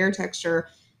like my hair texture.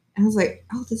 And I was like,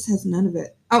 oh, this has none of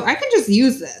it. Oh, I can just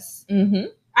use this. Mm-hmm.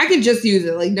 I can just use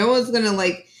it. Like, no one's going to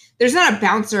like, there's not a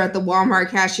bouncer at the Walmart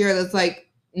cashier that's like,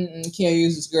 can't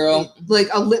use this, girl. Like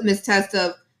a litmus test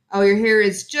of, oh, your hair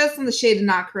is just on the shade of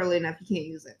not curly enough. You can't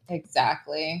use it.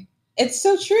 Exactly. It's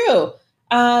so true.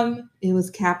 It was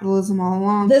capitalism all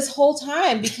along. This whole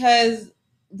time, because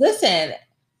listen,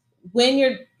 when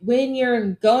you're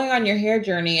going on your hair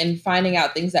journey and finding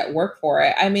out things that work for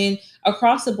it, I mean,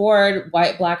 across the board,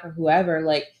 white, Black, or whoever,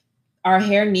 like our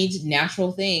hair needs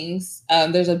natural things.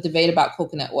 There's a debate about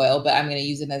coconut oil, but I'm going to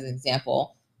use it as an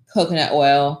example. Coconut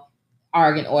oil,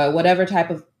 argan oil, whatever type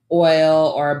of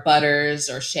oil or butters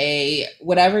or shea,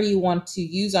 whatever you want to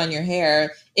use on your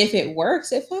hair, if it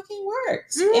works, it fucking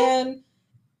works. Mm-hmm. And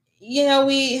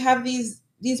we have these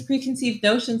preconceived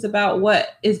notions about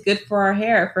what is good for our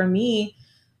hair. For me,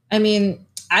 I mean,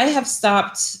 I have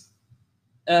stopped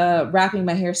wrapping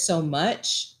my hair so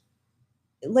much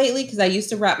lately because I used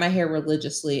to wrap my hair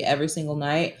religiously every single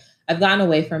night. I've gotten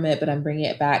away from it, but I'm bringing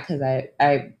it back because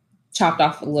I chopped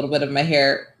off a little bit of my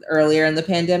hair earlier in the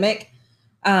pandemic.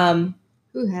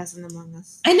 Who hasn't among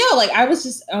us? I know, like I was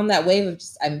just on that wave of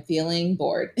I'm feeling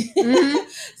bored. Mm-hmm.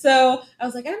 So I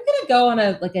was like, I'm gonna go on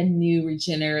a new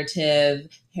regenerative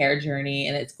hair journey,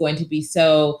 and it's going to be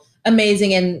so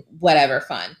amazing and whatever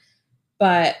fun.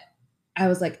 But I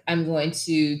was like, I'm going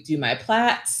to do my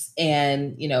plaits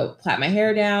and plait my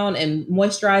hair down and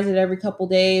moisturize it every couple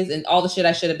days and all the shit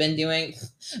I should have been doing,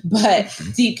 but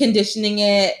deep conditioning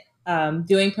it,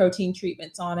 doing protein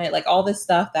treatments on it, like all this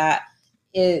stuff that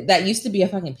used to be a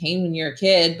fucking pain when you're a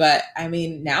kid, but I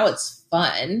mean, now it's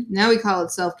fun. Now we call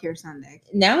it Self-Care Sunday.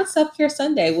 Now it's Self-Care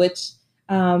Sunday, which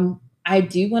I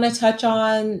do want to touch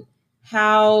on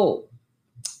how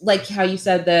you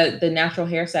said the natural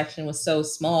hair section was so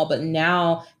small, but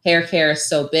now hair care is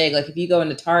so big. Like if you go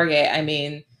into Target, I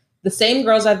mean, the same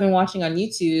girls I've been watching on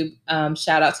YouTube,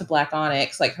 shout out to Black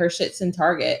Onyx, like her shit's in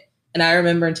Target. And I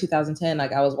remember in 2010,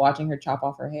 like I was watching her chop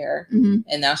off her hair, mm-hmm.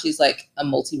 and now she's like a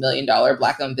multi-million-dollar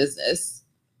Black-owned business.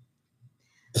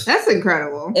 That's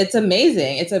incredible. It's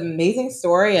amazing. It's an amazing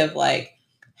story of like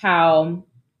how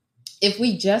if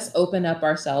we just open up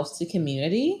ourselves to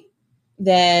community,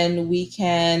 then we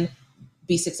can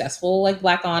be successful like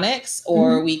Black Onyx,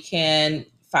 or mm-hmm. we can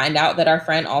find out that our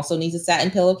friend also needs a satin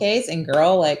pillowcase. And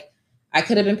girl, like I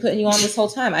could have been putting you on this whole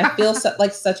time. I feel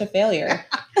like such a failure.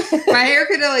 My hair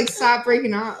could have like stopped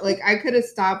breaking off. Like I could have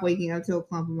stopped waking up to a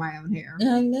clump of my own hair.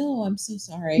 I know. I'm so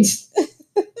sorry.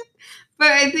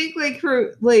 But I think like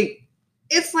for like,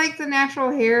 it's like the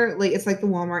natural hair, like it's like the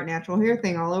Walmart natural hair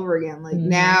thing all over again. Like mm-hmm.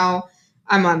 now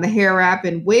I'm on the hair wrap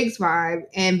and wigs vibe.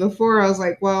 And before I was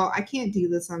like, well, I can't do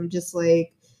this. I'm just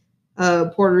like a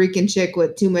Puerto Rican chick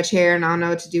with too much hair and I don't know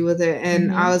what to do with it. And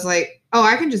mm-hmm. I was like, oh,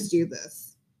 I can just do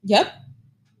this. Yep.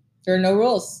 There are no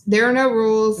rules. There are no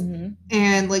rules. Mm-hmm.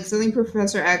 And like something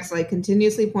Professor X like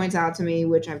continuously points out to me,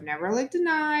 which I've never like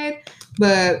denied,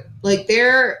 but like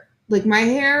my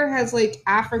hair has like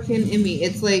African in me.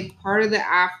 It's like part of the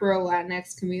Afro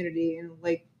Latinx community. And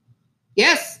like,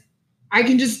 yes, I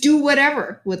can just do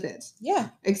whatever with it. Yeah.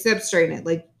 Except straighten it.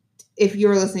 Like, if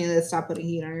you're listening to this, stop putting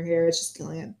heat on your hair. It's just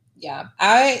killing it. Yeah.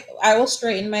 I will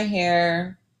straighten my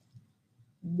hair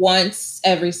once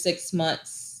every 6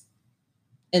 months.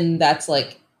 And that's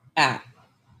like at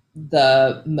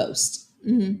the most.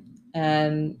 Mm-hmm.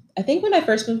 And I think when I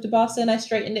first moved to Boston, I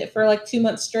straightened it for like 2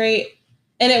 months straight.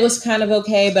 And it was kind of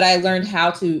okay, but I learned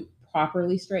how to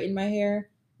properly straighten my hair,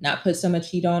 not put so much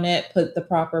heat on it, put the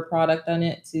proper product on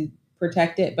it to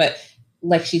protect it. But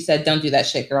like she said, don't do that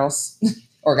shit, girls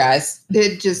or guys.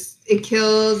 It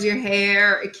kills your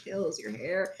hair. It kills your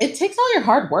hair. It takes all your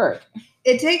hard work.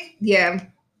 It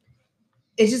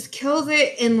just kills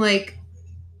it. And like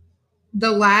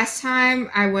the last time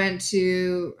I went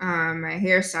to my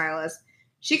hairstylist,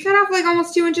 she cut off like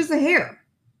almost 2 inches of hair.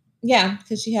 Yeah,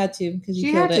 because she had to. Because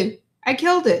she had to. I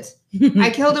killed it.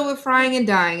 I killed it with frying and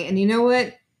dyeing. And you know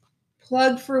what?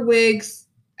 Plug for wigs.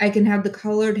 I can have the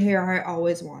colored hair I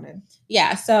always wanted.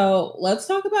 Yeah, so let's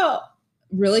talk about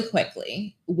really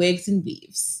quickly wigs and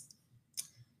weaves.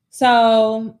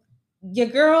 So your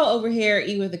girl over here,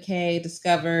 E with a K,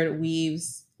 discovered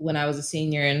weaves when I was a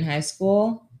senior in high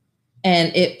school,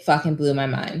 and it fucking blew my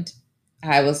mind.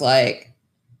 I was like,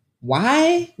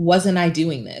 why wasn't I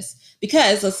doing this?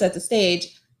 Because let's set the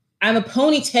stage. I'm a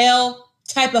ponytail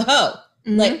type of hoe.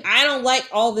 Mm-hmm. Like, I don't like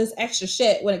all this extra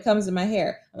shit when it comes to my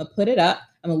hair. I'm gonna put it up.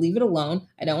 I'm gonna leave it alone.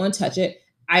 I don't want to touch it.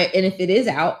 And if it is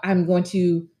out, I'm going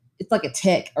to, it's like a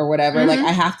tick or whatever. Mm-hmm. Like,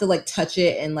 I have to like touch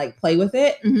it and like play with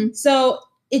it. Mm-hmm. So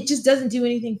it just doesn't do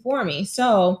anything for me.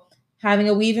 So having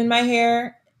a weave in my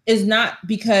hair is not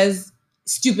because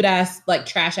stupid ass, like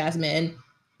trash ass men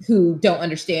who don't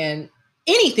understand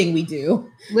anything we do.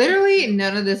 Literally,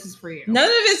 none of this is for you. None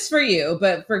of it's for you.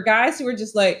 But for guys who are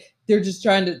just like, they're just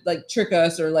trying to like trick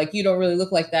us, or like, you don't really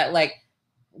look like that. Like,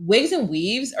 wigs and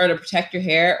weaves are to protect your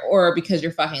hair, or because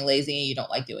you're fucking lazy and you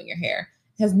don't like doing your hair.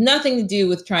 It has nothing to do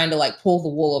with trying to like pull the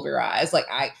wool over your eyes. Like,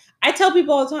 I tell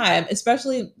people all the time,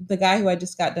 especially the guy who I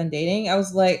just got done dating, I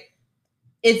was like,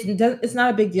 it's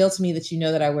not a big deal to me that you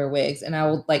know that I wear wigs, and I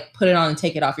will like put it on and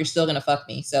take it off. You're still gonna fuck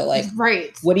me. So like,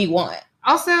 right. What do you want?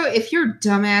 Also, if your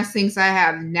dumbass thinks I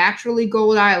have naturally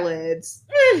gold eyelids,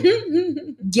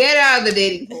 get out of the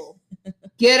dating pool.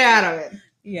 Get out of it.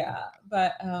 Yeah.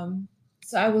 But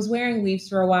so I was wearing weaves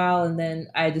for a while, and then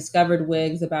I discovered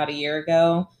wigs about a year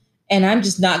ago, and I'm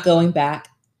just not going back.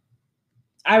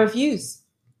 I refuse.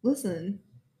 Listen,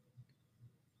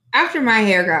 after my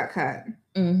hair got cut,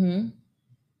 and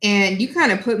you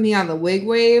kind of put me on the wig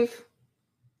wave,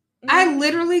 I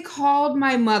literally called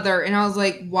my mother and I was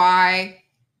like, why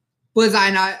was I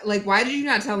not, like, why did you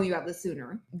not tell me about this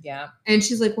sooner? Yeah. And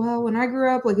she's like, well, when I grew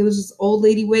up, like, it was just old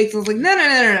lady wigs. I was like,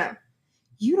 no.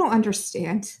 You don't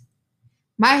understand.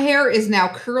 My hair is now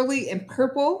curly and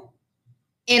purple,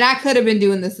 and I could have been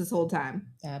doing this whole time.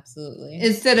 Absolutely.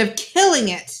 Instead of killing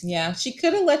it. Yeah. She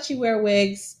could have let you wear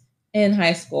wigs in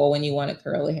high school when you wanted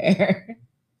curly hair.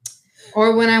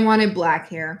 Or when I wanted black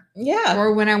hair. Yeah.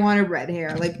 Or when I wanted red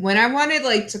hair. Like, when I wanted,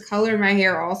 like, to color my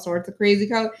hair all sorts of crazy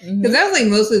color. Because that was, like,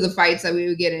 mostly the fights that we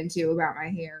would get into about my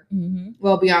hair.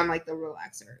 Well, beyond, like, the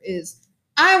relaxer. Is,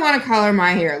 I want to color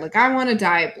my hair. Like, I want to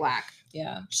dye it black.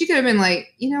 Yeah. She could have been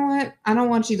like, you know what? I don't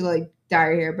want you to, like,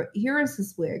 dye your hair. But here is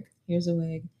this wig. Here's a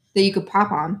wig. That you could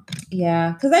pop on.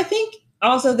 Yeah. Because I think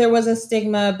also there was a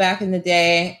stigma back in the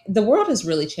day. The world has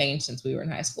really changed since we were in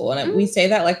high school. And we say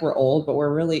that like we're old, but we're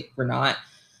not.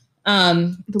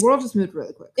 The world just moved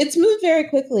really quick. It's moved very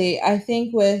quickly. I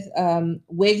think with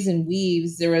wigs and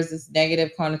weaves, there was this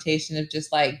negative connotation of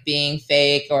just like being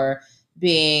fake, or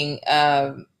being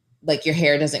like your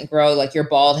hair doesn't grow, like you're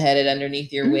bald headed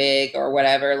underneath your wig or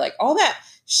whatever. Like all that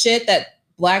shit that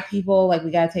Black people, like, we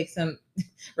got to take some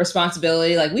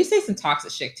responsibility. Like, we say some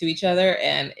toxic shit to each other,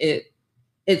 and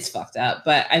it's fucked up.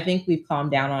 But I think we've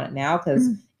calmed down on it now because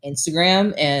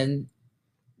Instagram and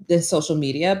the social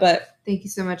media. But thank you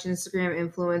so much, Instagram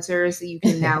influencers. You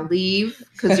can now leave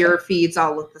because your feeds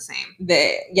all look the same.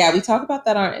 We talk about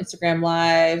that on Instagram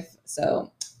Live.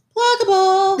 So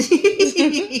pluggable.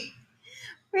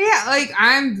 But yeah, like,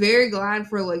 I'm very glad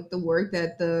for like the work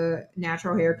that the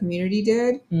natural hair community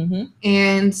did.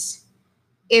 And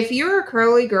if you're a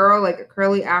curly girl, like a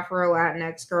curly Afro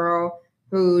Latinx girl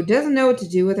who doesn't know what to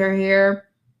do with her hair,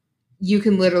 you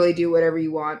can literally do whatever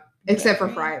you want. Except for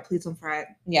fry it. Please don't fry it.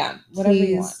 Yeah, whatever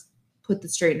you want. Put the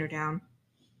straightener down.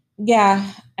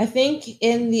 Yeah, I think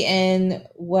in the end,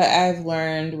 what I've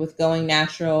learned with going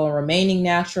natural, remaining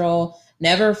natural,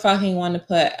 never fucking want to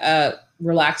put a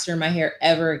relaxer in my hair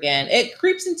ever again. It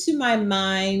creeps into my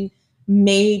mind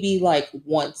maybe like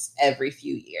once every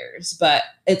few years, but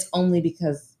it's only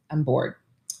because I'm bored.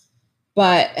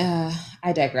 But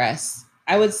I digress.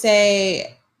 I would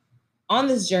say on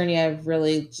this journey, I've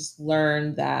really just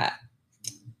learned that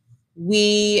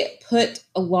we put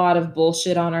a lot of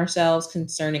bullshit on ourselves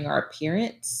concerning our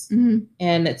appearance,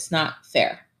 and it's not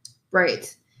fair.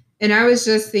 Right. And I was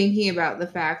just thinking about the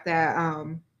fact that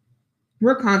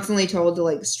we're constantly told to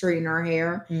like straighten our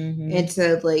hair and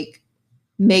to like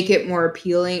make it more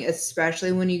appealing,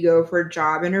 especially when you go for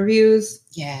job interviews.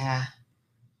 Yeah.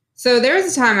 So there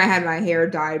was a time I had my hair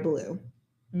dyed blue.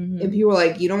 And people were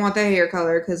like, you don't want that hair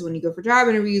color because when you go for job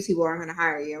interviews, people aren't going to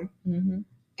hire you.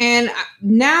 And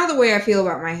now the way I feel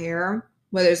about my hair,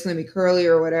 whether it's going to be curly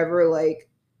or whatever, like,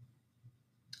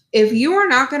 if you are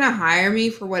not going to hire me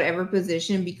for whatever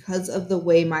position because of the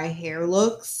way my hair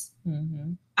looks,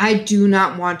 I do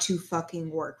not want to fucking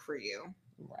work for you.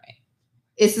 Right.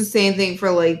 It's the same thing for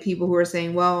like people who are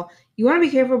saying, well, you want to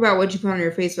be careful about what you put on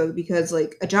your Facebook because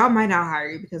like a job might not hire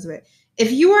you because of it.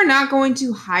 If you are not going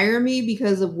to hire me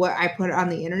because of what I put on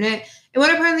the internet, and what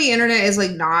I put on the internet is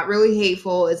like not really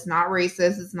hateful, it's not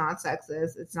racist, it's not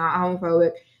sexist, it's not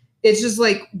homophobic. It's just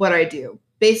like what I do.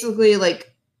 Basically,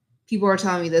 like people are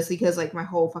telling me this because like my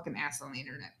whole fucking ass on the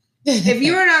internet. If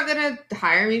you are not going to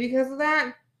hire me because of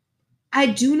that, I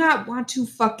do not want to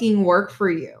fucking work for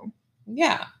you.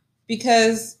 Yeah,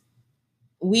 because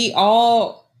we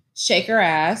all shake our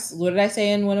ass. What did I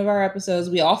say in one of our episodes?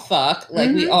 We all fuck.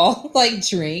 Like we all like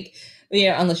drink, you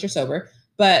know, unless you're sober.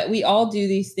 But we all do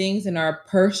these things in our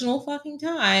personal fucking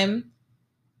time.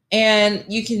 And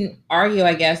you can argue,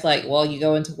 I guess, like, well, you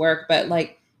go into work, but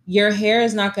like your hair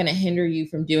is not going to hinder you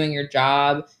from doing your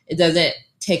job. It doesn't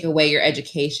take away your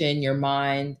education, your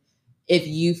mind. If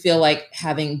you feel like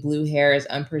having blue hair is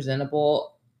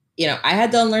unpresentable, you know, I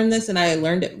had to unlearn this and I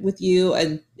learned it with you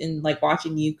and like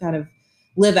watching you kind of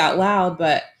live out loud,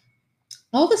 but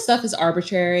all this stuff is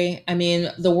arbitrary. I mean,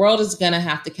 the world is going to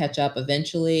have to catch up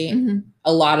eventually.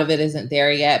 A lot of it isn't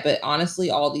there yet, but honestly,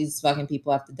 all these fucking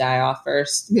people have to die off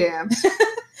first. Yeah.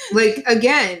 Like,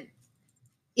 again,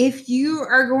 if you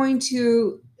are going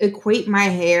to equate my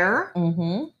hair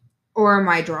or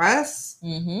my dress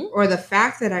or the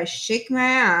fact that I shake my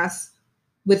ass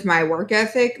with my work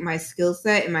ethic, my skill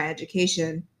set, and my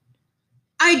education,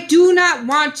 I do not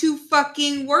want to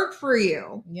fucking work for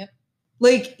you. Yep.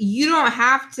 Like, you don't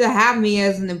have to have me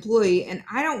as an employee, and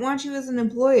I don't want you as an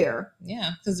employer.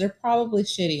 Yeah, because they're probably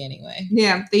shitty anyway.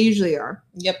 Yeah, they usually are.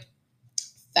 Yep.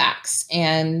 Facts.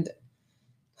 And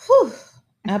whew,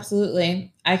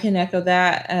 absolutely. I can echo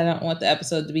that. I don't want the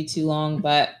episode to be too long,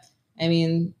 but I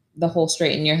mean, the whole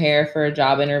straighten your hair for a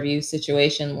job interview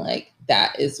situation, like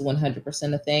that is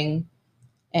 100% a thing.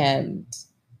 And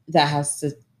that has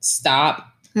to stop.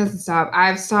 It has to stop.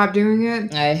 I've stopped doing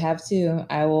it. I have to.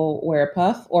 I will wear a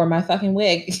puff or my fucking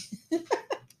wig.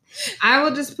 I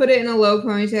will just put it in a low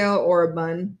ponytail or a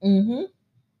bun.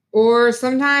 Or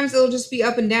sometimes it'll just be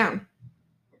up and down.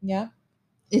 Yeah.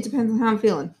 It depends on how I'm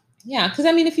feeling. Yeah, because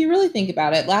I mean, if you really think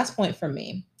about it, last point from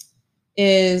me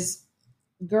is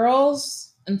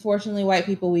girls, unfortunately, white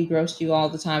people, we roast you all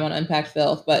the time on Unpacked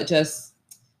Filth, but just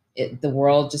the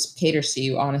world just caters to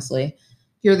you, honestly.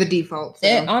 You're the default.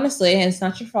 So. Honestly, and it's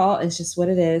not your fault. It's just what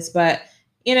it is. But,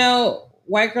 you know,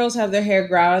 white girls have their hair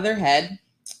grow out of their head.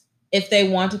 If they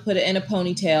want to put it in a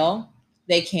ponytail,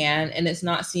 they can, and it's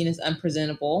not seen as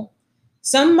unpresentable.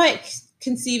 Some might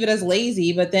conceive it as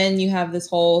lazy, but then you have this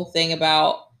whole thing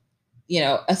about, you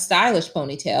know, a stylish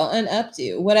ponytail, an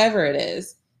updo, whatever it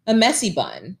is, a messy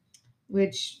bun.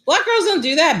 Which black girls don't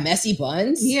do that, messy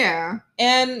buns. Yeah.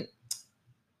 And,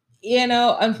 you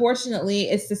know, unfortunately,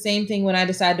 it's the same thing when I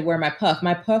decide to wear my puff.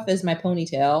 My puff is my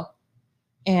ponytail.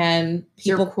 And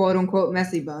people, your quote unquote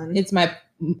messy bun. It's my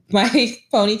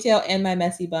ponytail and my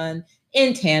messy bun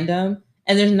in tandem.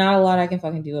 And there's not a lot I can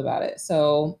fucking do about it.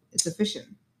 So it's efficient.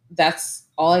 That's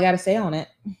all I got to say on it.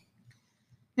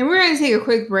 And we're going to take a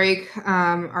quick break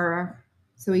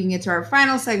so we can get to our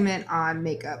final segment on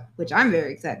makeup, which I'm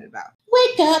very excited about.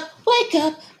 Wake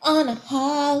up on a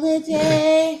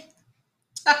holiday.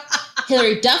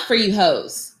 Hillary Duff for you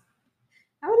hoes.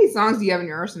 How many songs do you have in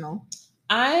your arsenal?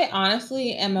 I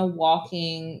honestly am a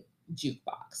walking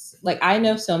jukebox. Like, I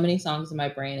know so many songs in my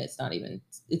brain,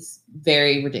 it's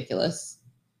very ridiculous.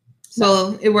 So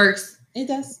well, it works. It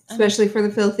does. Especially for the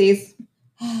filthies.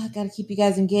 Gotta keep you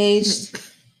guys engaged.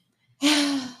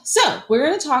 So, we're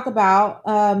going to talk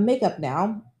about makeup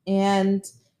now. And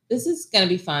this is going to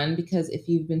be fun because if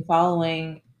you've been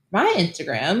following my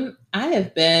Instagram, I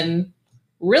have been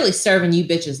really serving you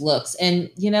bitches looks. And,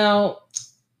 you know,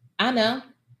 I know.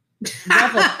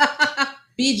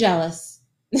 Be jealous.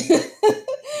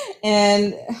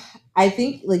 And I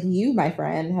think, like, you, my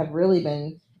friend, have really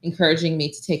been encouraging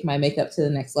me to take my makeup to the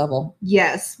next level.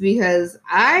 Yes, because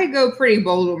I go pretty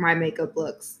bold with my makeup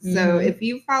looks. So Mhm. if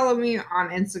you follow me on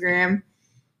Instagram,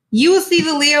 you will see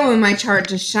the Leo in my chart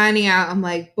just shining out. I'm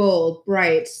like, bold,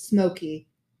 bright, smoky.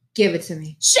 Give it to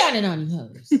me. Shining on you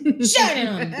hoes. Shining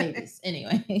on you babies.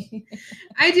 Anyway.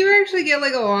 I do actually get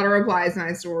like a lot of replies to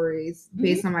my stories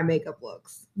based on my makeup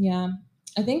looks. Yeah.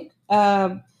 I think,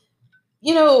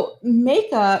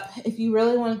 makeup, if you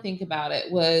really want to think about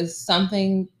it, was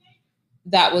something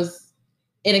that was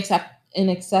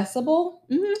inaccessible.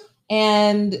 Mm-hmm.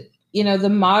 And,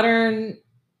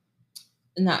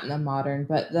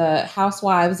 the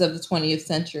housewives of the 20th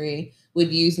century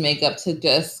would use makeup to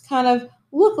just kind of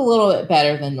look a little bit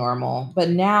better than normal. But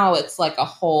now it's like a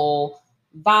whole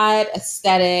vibe,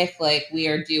 aesthetic. Like we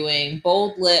are doing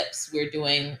bold lips, we're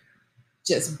doing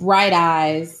just bright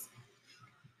eyes.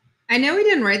 I know we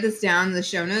didn't write this down in the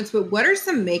show notes, but what are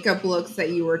some makeup looks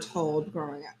that you were told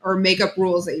growing up, or makeup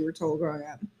rules that you were told growing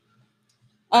up?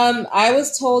 I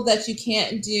was told that you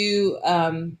can't do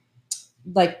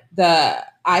like the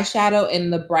eyeshadow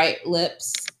and the bright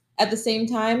lips at the same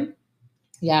time.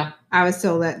 Yeah. I was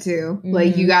told that too. Mm-hmm.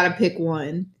 Like you got to pick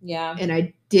one. Yeah. And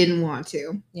I didn't want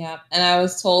to. Yeah. And I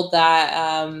was told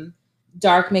that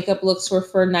dark makeup looks were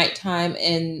for nighttime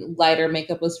and lighter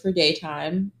makeup was for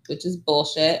daytime, which is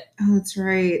bullshit. Oh, that's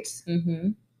right. Mm-hmm.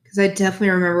 Because I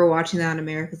definitely remember watching that on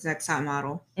America's Next Top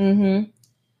Model. Mm-hmm.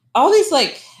 All these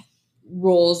like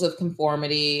rules of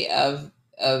conformity of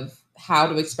how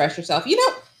to express yourself.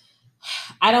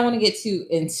 I don't want to get too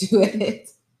into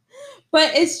it,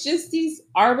 but it's just these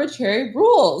arbitrary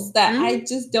rules that I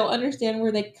just don't understand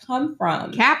where they come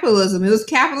from. Capitalism. It was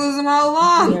capitalism all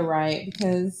along. You're right.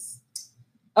 Because,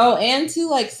 and to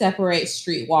like separate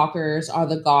streetwalkers or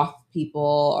the goth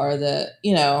people or the,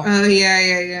 Oh,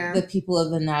 yeah. the people of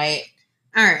the night.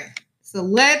 All right. So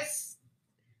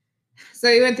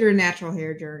you went through a natural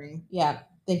hair journey. Yeah.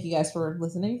 Thank you guys for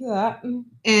listening to that.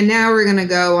 And now we're going to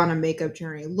go on a makeup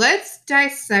journey. Let's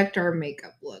dissect our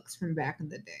makeup looks from back in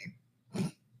the day.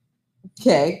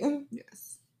 Okay.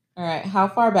 Yes. All right. How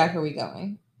far back are we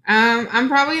going? I'm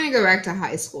probably going to go back to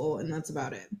high school, and that's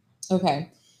about it.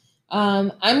 Okay.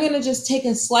 I'm going to just take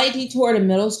a slight detour to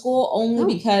middle school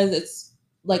only because it's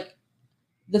like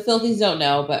the filthies don't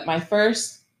know, but my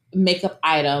first makeup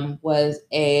item was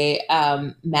a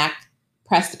MAC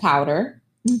pressed powder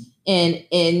in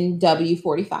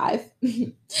NW45.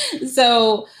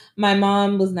 So my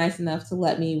mom was nice enough to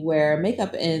let me wear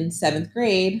makeup in 7th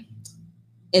grade,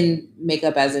 in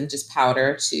makeup as in just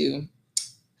powder to...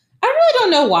 I really don't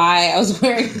know why I was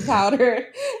wearing powder.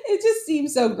 It just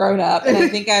seems so grown up. And I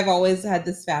think I've always had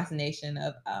this fascination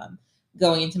of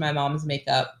going into my mom's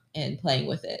makeup and playing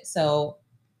with it. So,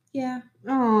 yeah.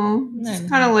 Oh, it's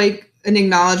kind of like an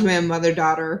acknowledgement of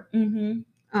mother-daughter. Mm-hmm.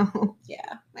 Oh,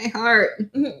 yeah. My heart.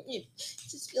 It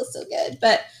just feels so good.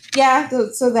 But, yeah,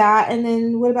 so that. And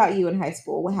then what about you in high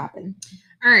school? What happened?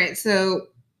 All right. So,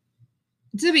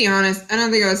 to be honest, I don't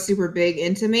think I was super big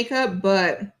into makeup,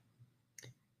 but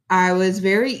I was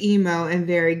very emo and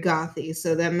very gothy.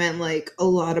 So that meant like a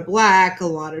lot of black, a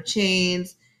lot of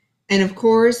chains, and of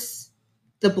course,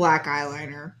 the black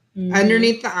eyeliner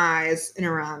underneath the eyes and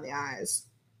around the eyes.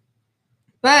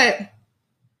 But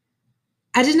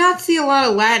I did not see a lot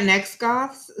of Latinx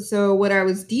goths. So what I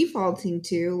was defaulting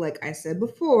to, like I said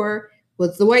before,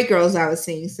 was the white girls I was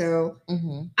seeing. So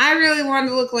I really wanted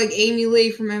to look like Amy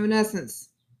Lee from Evanescence.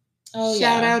 Oh,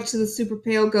 Shout out to the super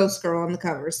pale ghost girl on the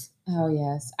covers. Oh,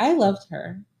 yes. I loved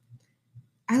her.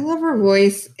 I love her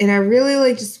voice, and I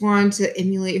really just wanted to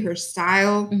emulate her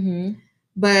style. Mm-hmm.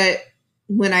 But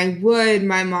when I would,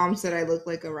 my mom said I looked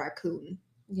like a raccoon.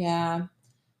 Yeah.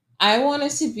 I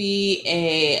wanted to be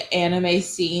a anime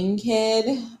scene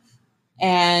kid,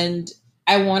 and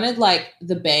I wanted like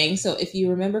the bang. So if you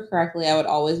remember correctly, I would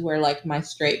always wear like my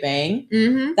straight bang.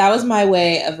 Mm-hmm. That was my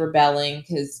way of rebelling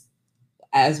because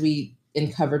as we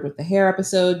uncovered with the hair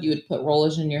episode, you would put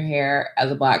rollers in your hair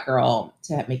as a black girl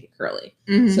to make it curly.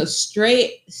 Mm-hmm. So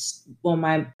straight,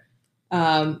 my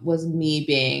was me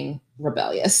being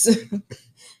rebellious.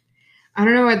 I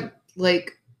don't know what,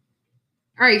 like,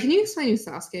 all right, can you explain who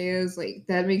Sasuke is? Like,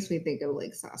 that makes me think of,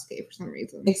 like, Sasuke for some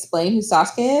reason. Explain who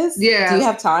Sasuke is? Yeah. Do you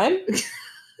have time?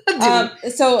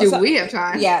 Do we have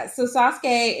time? Yeah, so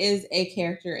Sasuke is a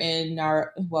character in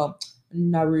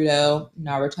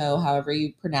Naruto, however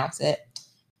you pronounce it.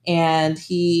 And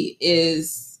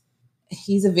he's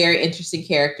a very interesting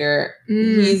character.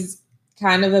 He's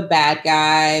kind of a bad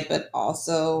guy, but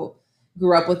also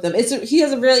grew up with them. He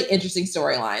has a really interesting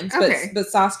storyline. Okay. But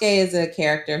Sasuke is a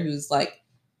character who's like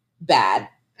bad,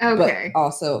 but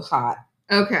also hot.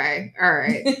 Okay. All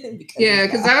right. Because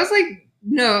Because I was like,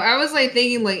 no, I was like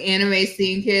thinking like anime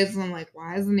scene kids. And I'm like,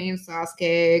 why is the name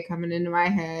Sasuke coming into my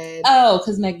head? Oh,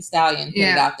 because Meg Thee Stallion put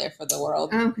it out there for the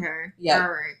world. Okay. Yeah.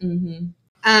 All right.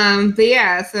 Mm-hmm. But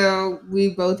yeah, so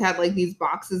we both had like these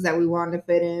boxes that we wanted to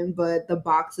fit in, but the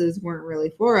boxes weren't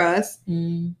really for us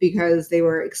because they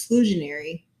were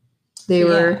exclusionary. They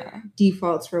were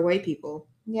defaults for white people.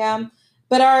 Yeah.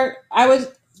 But I would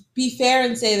be fair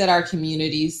and say that our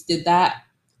communities did that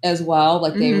as well.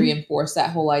 Like they reinforced that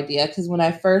whole idea. Because when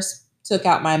I first took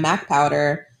out my MAC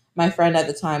powder, my friend at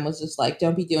the time was just like,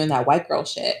 don't be doing that white girl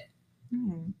shit.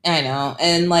 I know.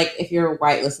 And like, if you're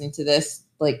white listening to this,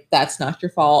 like, that's not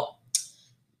your fault.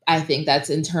 I think that's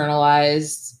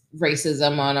internalized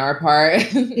racism on our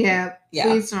part. Yeah.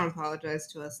 Please don't apologize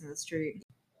to us in the street.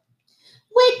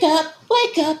 Wake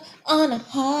up on a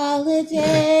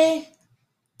holiday.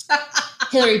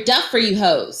 Hillary Duff for you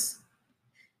hoes.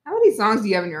 How many songs do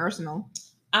you have in your arsenal?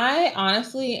 I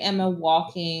honestly am a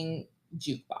walking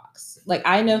jukebox. Like,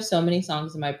 I know so many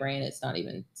songs in my brain,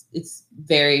 it's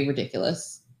very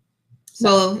ridiculous.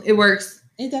 Well, it works.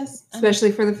 It does.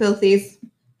 Especially for the filthies.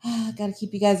 Gotta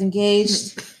keep you guys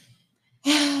engaged.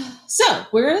 So,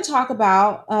 we're going to talk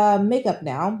about makeup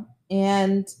now.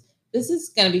 And this is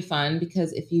going to be fun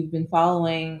because if you've been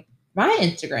following my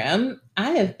Instagram,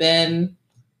 I have been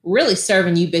really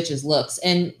serving you bitches looks.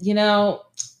 And, you know,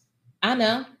 I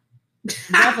know.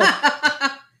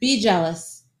 Be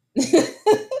jealous.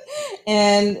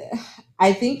 And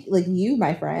I think, like, you,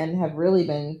 my friend, have really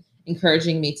been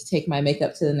encouraging me to take my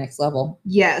makeup to the next level.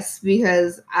 Yes,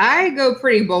 because I go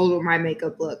pretty bold with my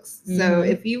makeup looks. So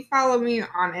if you follow me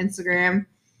on Instagram,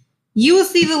 you will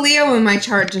see the Leo in my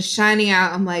chart just shining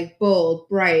out. I'm like, bold,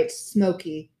 bright,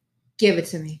 smoky. Give it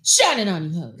to me. Shining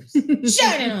on you hoes.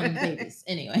 Shining on you babies.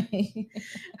 Anyway.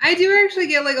 I do actually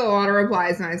get like a lot of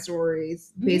replies to my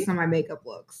stories based on my makeup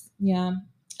looks. Yeah.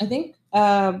 I think,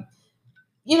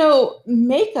 you know,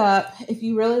 makeup, if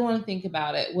you really want to think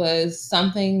about it, was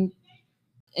something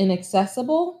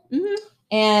inaccessible.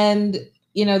 And,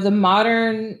 you know,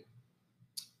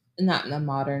 not the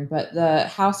modern, but the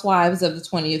housewives of the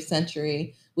 20th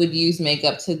century would use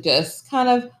makeup to just kind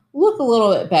of look a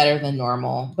little bit better than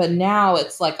normal. But now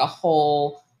it's like a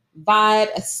whole vibe,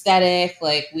 aesthetic.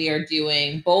 Like, we are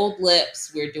doing bold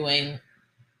lips. We're doing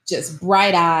just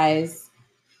bright eyes.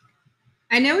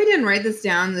 I know we didn't write this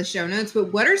down in the show notes,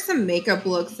 but what are some makeup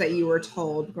looks that you were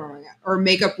told growing up, or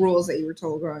makeup rules that you were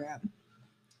told growing up?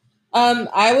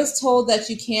 I was told that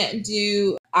you can't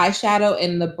do eyeshadow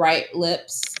and the bright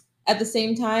lips at the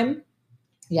same time.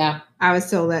 Yeah. I was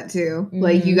told that too.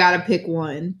 Like, you got to pick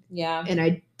one. Yeah. And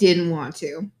I didn't want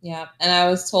to. Yeah. And I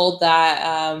was told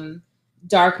that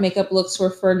dark makeup looks were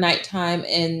for nighttime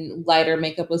and lighter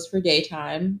makeup was for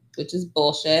daytime, which is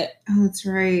bullshit. Oh, that's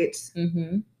right.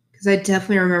 Because I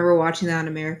definitely remember watching that on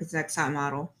America's Next Top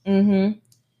Model.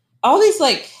 All these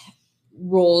like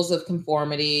rules of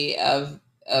conformity of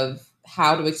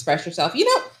how to express yourself. You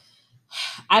know,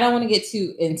 I don't want to get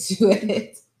too into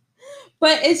it,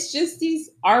 but it's just these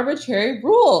arbitrary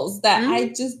rules that I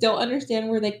just don't understand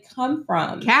where they come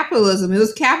from. Capitalism. It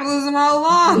was capitalism all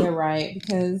along. You're right.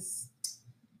 Because,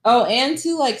 and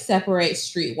to like separate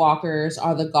streetwalkers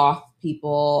are the goth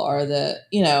people or the,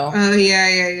 you know. Oh,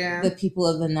 yeah. The people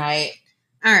of the night.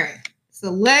 All right.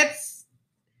 So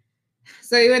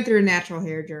you went through a natural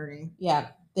hair journey. Yeah.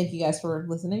 Thank you guys for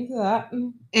listening to that.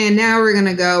 And now we're going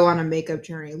to go on a makeup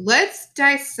journey. Let's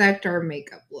dissect our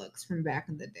makeup looks from back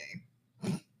in the day.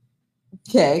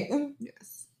 Okay.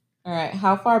 Yes. All right.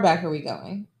 How far back are we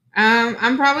going?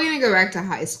 I'm probably going to go back to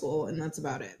high school, and that's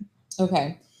about it.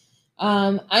 Okay.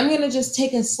 I'm going to just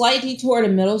take a slight detour to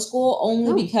middle school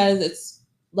only because it's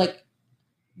like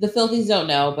the filthies don't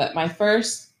know, but my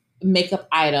first makeup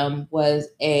item was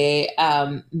a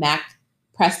MAC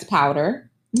pressed powder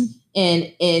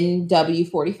in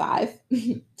NW45.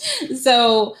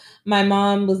 So my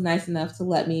mom was nice enough to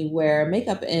let me wear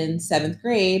makeup in 7th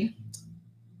grade,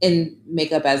 in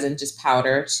makeup as in just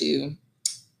powder to,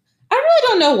 I really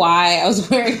don't know why I was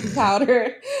wearing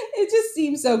powder. It just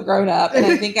seems so grown up. And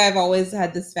I think I've always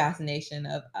had this fascination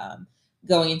of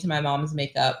going into my mom's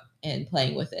makeup and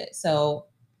playing with it. So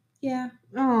yeah.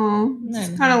 Oh,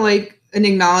 it's kind of like an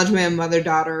acknowledgement of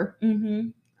mother-daughter.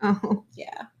 Oh,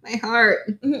 yeah. My heart.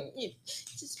 It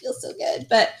just feels so good.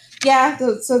 But yeah,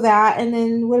 so that. And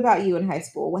then what about you in high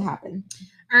school? What happened?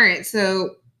 All right.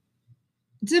 So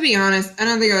to be honest, I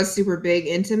don't think I was super big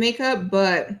into makeup,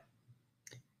 but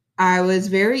I was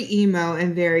very emo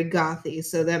and very gothy.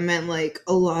 So that meant like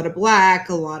a lot of black,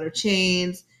 a lot of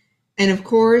chains, and of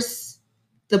course,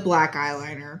 the black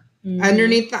eyeliner.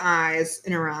 underneath the eyes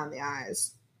and around the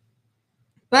eyes.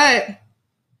 But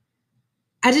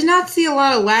I did not see a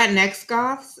lot of Latinx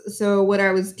goths, so what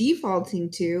I was defaulting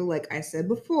to, like I said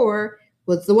before,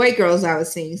 was the white girls I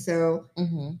was seeing. So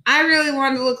I really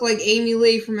wanted to look like Amy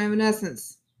Lee from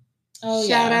Evanescence. Oh,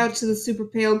 Shout out to the super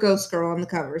pale ghost girl on the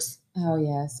covers. Oh,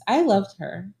 yes. I loved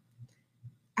her.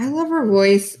 I love her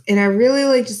voice, and I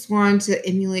really just wanted to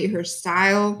emulate her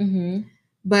style.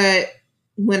 But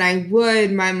when I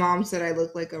would, my mom said I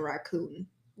looked like a raccoon.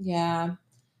 Yeah.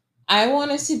 I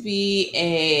wanted to be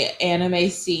a anime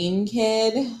scene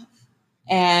kid,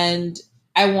 and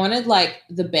I wanted like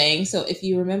the bang. So if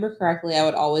you remember correctly, I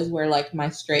would always wear like my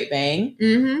straight bang.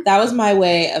 That was my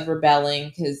way of rebelling,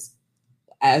 because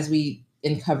as we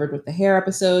uncovered with the hair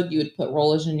episode, you would put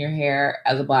rollers in your hair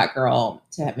as a Black girl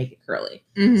to make it curly.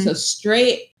 So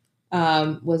straight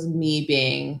was me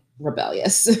being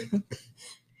rebellious.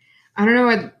 I don't know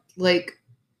what, like,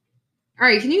 all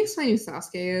right, can you explain who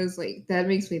Sasuke is? Like, that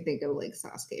makes me think of, like,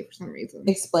 Sasuke for some reason.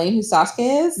 Explain who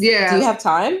Sasuke is? Yeah. Do you have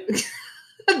time?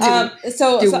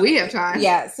 Do we have time?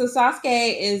 Yeah, so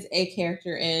Sasuke is a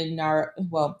character in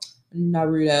Naruto.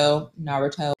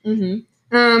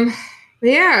 But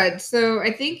yeah, so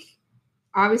I think,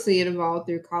 obviously it evolved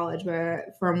through college,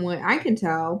 but from what I can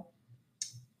tell,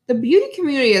 the beauty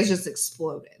community has just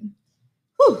exploded.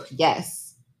 Whew,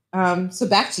 yes. So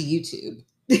back to YouTube.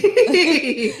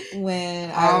 When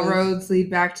all roads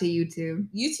lead back to YouTube.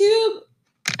 YouTube,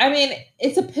 I mean,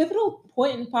 it's a pivotal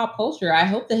point in pop culture. I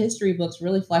hope the history books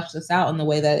really flesh this out in the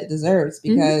way that it deserves,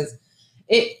 because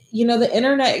it, the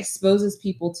internet exposes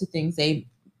people to things they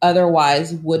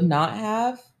otherwise would not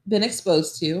have been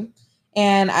exposed to.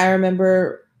 And I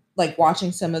remember like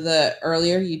watching some of the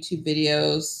earlier YouTube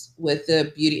videos with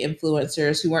the beauty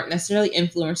influencers who weren't necessarily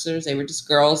influencers. They were just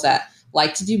girls that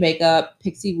like to do makeup.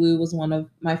 Pixie Woo was one of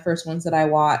my first ones that I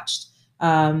watched.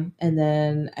 And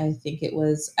then I think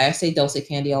I say Dulce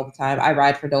Candy all the time. I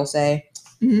ride for Dulce.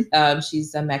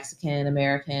 She's a Mexican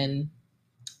American.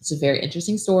 It's a very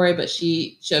interesting story, but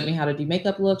she showed me how to do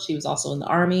makeup looks. She was also in the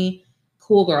army.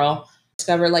 Cool girl.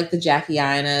 Discovered like the Jackie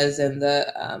Ainas and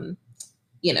the,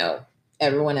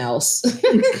 everyone else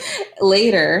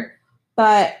later.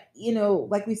 But,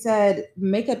 like we said,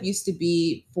 makeup used to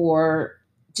be for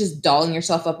just dolling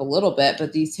yourself up a little bit,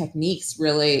 but these techniques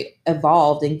really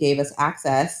evolved and gave us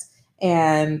access,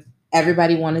 and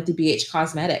everybody wanted to BH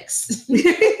Cosmetics.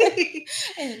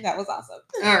 And that was awesome.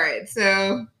 All right.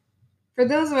 So for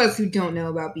those of us who don't know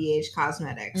about BH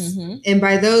Cosmetics, and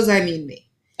by those, I mean me.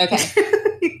 Okay.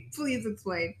 Please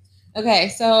explain. Okay,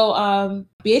 so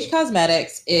BH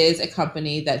Cosmetics is a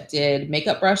company that did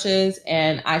makeup brushes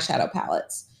and eyeshadow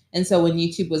palettes. And so when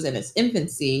YouTube was in its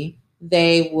infancy,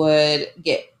 they would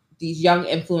get these young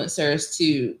influencers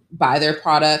to buy their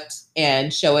product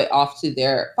and show it off to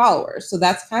their followers. So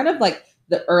that's kind of like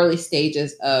the early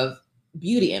stages of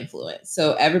beauty influence.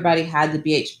 So everybody had the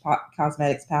BH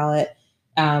Cosmetics palette.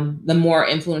 The more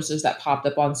influencers that popped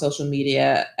up on social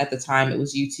media at the time, it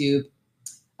was YouTube.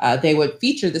 They would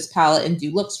feature this palette and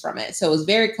do looks from it. So it was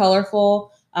very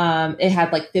colorful. It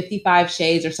had like 55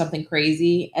 shades or something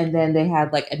crazy. And then they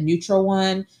had like a neutral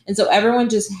one. And so everyone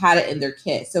just had it in their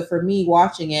kit. So for me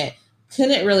watching it,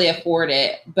 couldn't really afford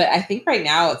it. But I think right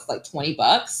now it's like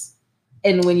 $20.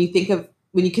 And when you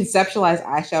conceptualize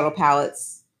eyeshadow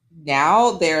palettes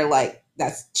now, they're like,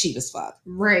 that's cheap as fuck.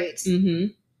 Right. So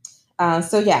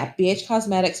yeah, BH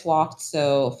Cosmetics walked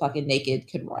so fucking naked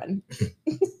could run.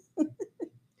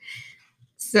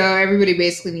 So everybody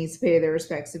basically needs to pay their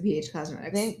respects to BH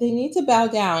Cosmetics. They need to bow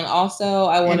down. Also,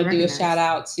 I want to do a shout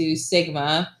out to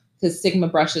Sigma, because Sigma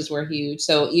brushes were huge.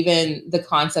 So even the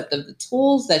concept of the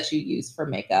tools that you use for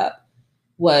makeup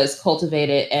was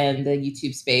cultivated in the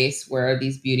YouTube space, where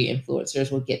these beauty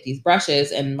influencers would get these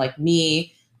brushes. And like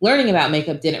me, learning about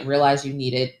makeup, didn't realize you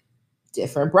needed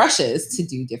different brushes to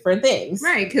do different things.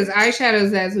 Right, because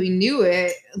eyeshadows, as we knew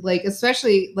it, like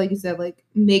especially like you said, like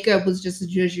makeup was just to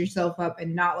judge yourself up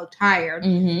and not look tired.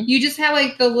 You just had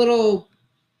like the little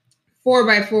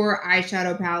 4x4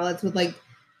 eyeshadow palettes with like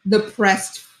the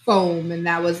pressed foam, and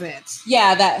that was it.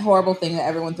 Yeah, that horrible thing that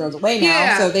everyone throws away now.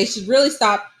 Yeah. So they should really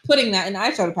stop putting that in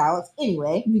eyeshadow palettes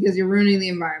anyway, because you're ruining the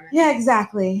environment. Yeah,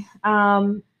 exactly.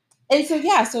 And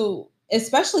so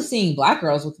especially seeing Black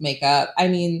girls with makeup, I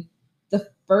mean,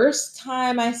 first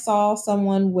time I saw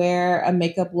someone wear a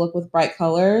makeup look with bright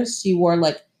colors, she wore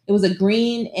it was a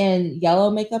green and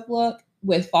yellow makeup look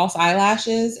with false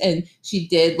eyelashes, and she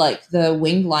did like the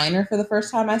winged liner for the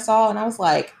first time I saw, and I was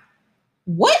like,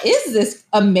 what is this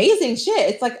amazing shit?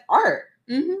 It's like art.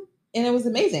 And it was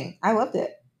amazing. I loved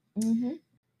it.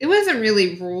 It wasn't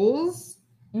really rules,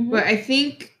 but I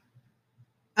think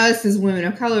us as women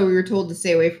of color, we were told to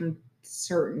stay away from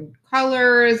certain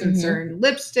colors and certain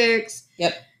lipsticks.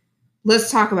 Yep.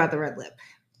 Let's talk about the red lip.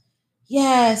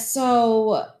 Yeah,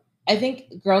 so I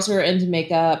think girls who are into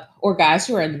makeup or guys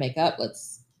who are into makeup,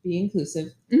 let's be inclusive,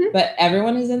 but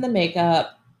everyone who's into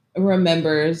makeup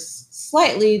remembers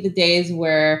slightly the days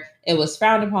where it was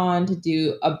frowned upon to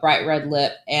do a bright red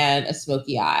lip and a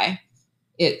smoky eye.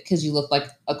 Because you look like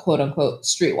a quote unquote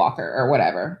streetwalker or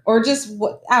whatever, or just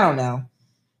what, I don't know.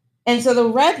 And so the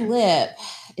red lip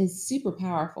is super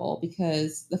powerful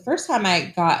because the first time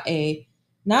I got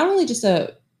not only just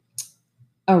a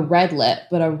red lip,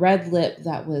 but a red lip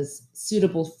that was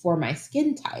suitable for my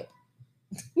skin type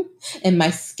and my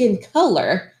skin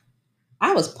color,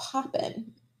 I was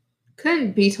popping.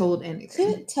 Couldn't be told anything.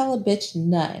 Couldn't tell a bitch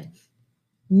nothing.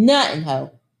 Nothing,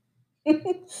 ho.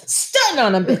 Stun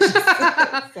on a bitch.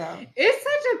 So. It's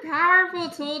such a powerful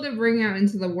tool to bring out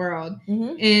into the world.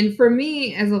 And for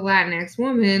me, as a Latinx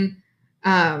woman,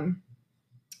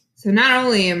 so not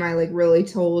only am I like really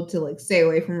told to like stay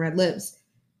away from red lips,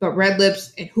 but red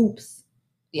lips and hoops.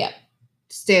 Yeah.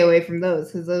 Stay away from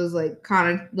those because those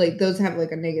those have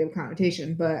like a negative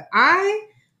connotation. But I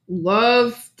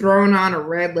love throwing on a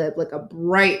red lip, like a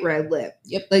bright red lip.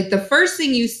 Yep. Like the first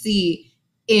thing you see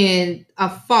in a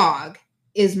fog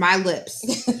is my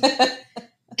lips.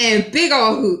 And big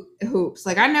old hoops.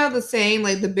 Like I know the saying,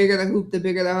 like the bigger the hoop, the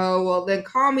bigger the hoe. Well, then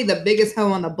call me the biggest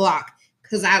hoe on the block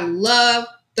because I love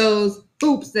those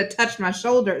hoops that touch my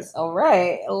shoulders. All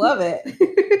right. I love it.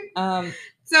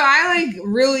 So I like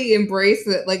really embrace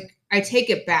it. Like I take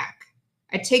it back.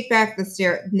 I take back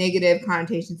the negative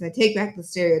connotations. I take back the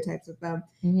stereotypes of them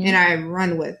and I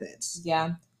run with it.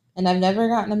 Yeah. And I've never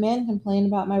gotten a man complain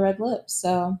about my red lips.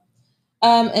 So,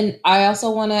 and I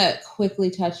also want to quickly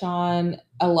touch on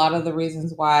a lot of the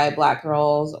reasons why Black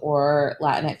girls or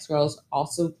Latinx girls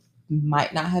also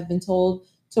might not have been told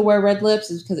to wear red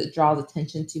lips is because it draws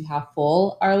attention to how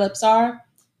full our lips are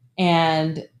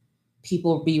and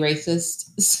people be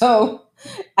racist. So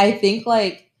I think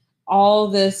like all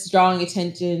this drawing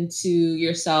attention to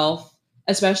yourself,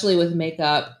 especially with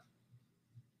makeup,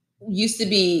 used to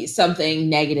be something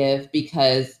negative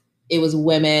because it was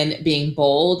women being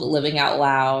bold, living out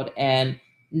loud, and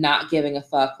not giving a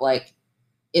fuck like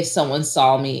if someone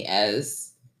saw me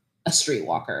as a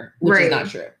streetwalker, which is not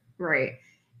true. Right.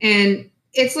 And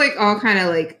it's like all kind of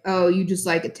like, oh, you just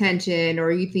like attention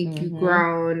or you think you've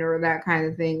grown or that kind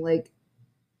of thing. Like,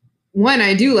 one,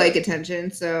 I do like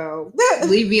attention, so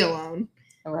leave me alone.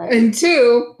 All right. And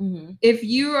two, if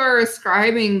you are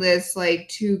ascribing this like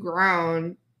too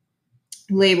grown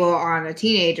label on a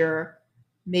teenager,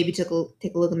 maybe take a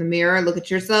look in the mirror, look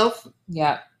at yourself.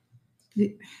 Yeah.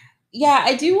 Yeah,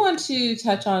 I do want to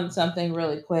touch on something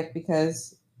really quick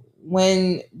because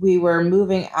when we were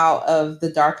moving out of the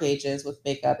dark ages with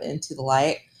makeup into the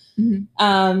light,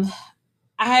 I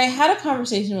had a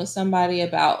conversation with somebody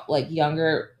about like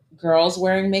younger girls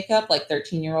wearing makeup, like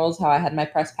 13-year-olds, how I had my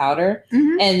pressed powder.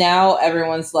 And now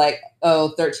everyone's like,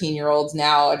 oh, 13-year-olds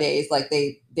nowadays, like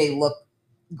they look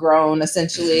grown,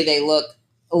 essentially. They look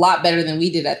a lot better than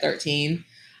we did at 13.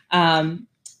 And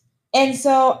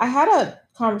so I had a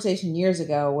conversation years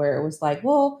ago where it was like,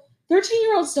 well,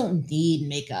 13-year-olds don't need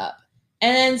makeup.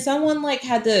 And then someone like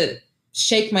had to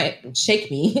shake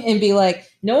me and be like,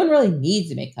 no one really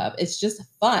needs makeup. It's just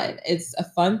fun. It's a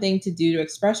fun thing to do to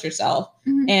express yourself.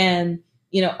 And,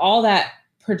 you know, all that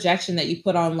projection that you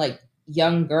put on like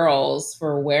young girls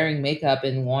for wearing makeup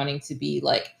and wanting to be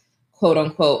like, quote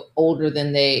unquote, older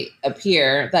than they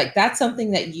appear, like that's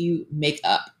something that you make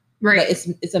up. Right.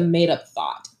 Like, it's a made up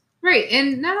thought. Right.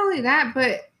 And not only that,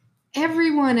 but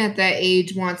everyone at that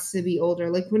age wants to be older.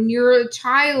 Like when you're a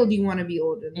child, you want to be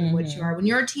older than what you are. When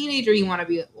you're a teenager, you want to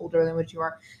be older than what you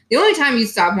are. The only time you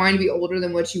stop wanting to be older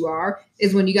than what you are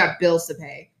is when you got bills to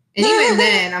pay. And even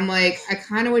then, I'm like, I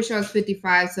kind of wish I was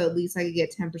 55 so at least I could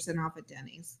get 10% off at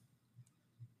Denny's.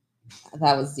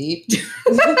 That was deep.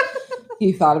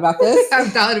 You thought about this?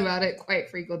 I've thought about it quite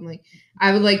frequently.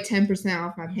 I would like 10%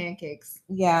 off my pancakes.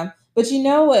 Yeah. But you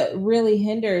know what really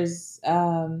hinders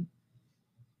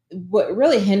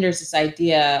this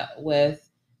idea with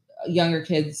younger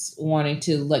kids wanting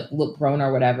to like look grown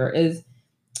or whatever is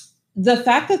the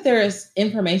fact that there is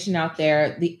information out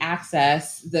there, the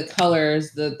access, the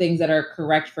colors, the things that are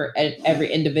correct for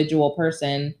every individual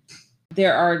person.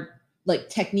 There are like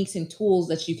techniques and tools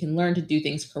that you can learn to do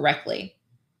things correctly.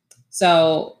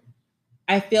 So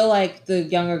I feel like the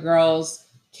younger girls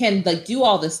can like do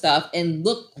all this stuff and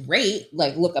look great,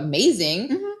 like look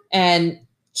amazing and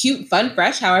cute, fun,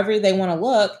 fresh, however they want to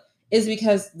look, is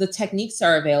because the techniques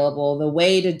are available. The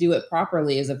way to do it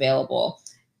properly is available.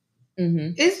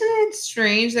 Isn't it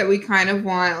strange that we kind of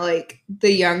want like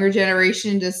the younger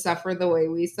generation to suffer the way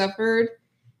we suffered?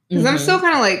 Because I'm still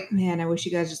kind of like, man, I wish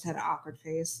you guys just had an awkward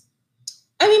face.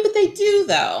 I mean, but they do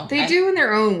though. They do in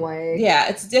their own way. Yeah,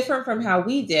 it's different from how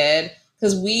we did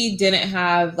because we didn't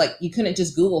have like you couldn't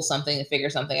just Google something to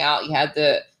figure something out. You had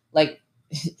to like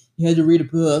you had to read a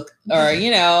book or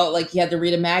like you had to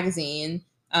read a magazine.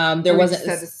 There wasn't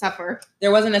to suffer.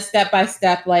 There wasn't a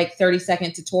step-by-step like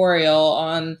 30-second tutorial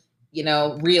on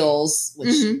Reels,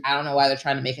 which I don't know why they're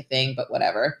trying to make a thing, but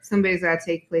whatever. Somebody's got to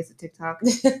take place at TikTok.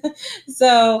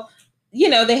 So,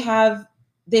 they have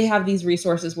these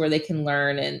resources where they can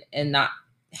learn and not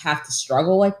have to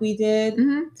struggle like we did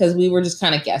because we were just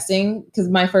kind of guessing. Because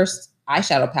my first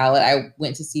eyeshadow palette, I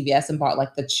went to CVS and bought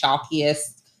like the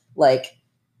chalkiest, like,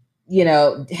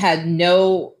 had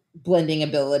no blending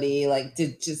ability, like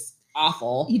did just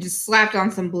awful. You just slapped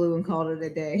on some blue and called it a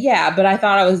day. Yeah, but I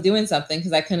thought I was doing something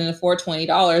because I couldn't afford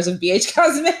 $20 of BH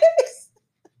Cosmetics.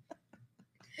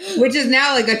 Which is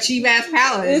now like a cheap ass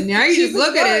palette. And now you just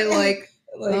look at it like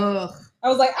ugh. I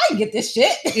was like, I can get this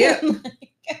shit. Yeah.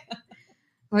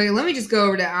 Like, let me just go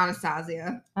over to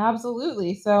Anastasia.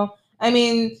 Absolutely. So, I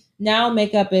mean, now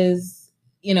makeup is,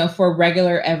 for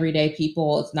regular everyday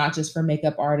people. It's not just for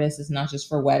makeup artists. It's not just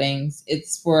for weddings.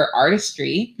 It's for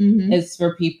artistry. It's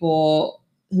for people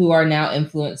who are now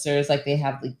influencers. Like they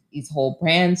have like these whole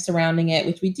brands surrounding it,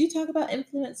 which we do talk about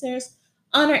influencers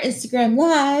on our Instagram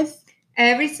Live.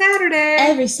 Every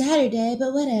Saturday,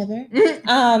 but whatever.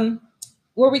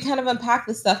 Where we kind of unpack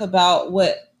the stuff about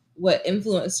what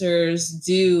influencers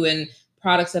do and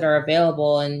products that are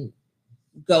available and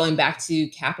going back to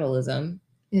capitalism.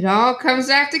 It all comes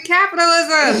back to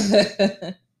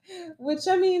capitalism. Which,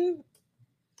 I mean,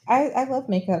 I love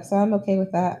makeup, so I'm okay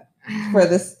with that for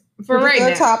this for right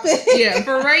now. Topic. Yeah,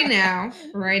 for right now.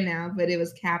 But it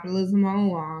was capitalism all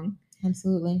along.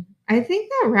 Absolutely. I think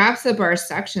that wraps up our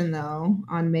section, though,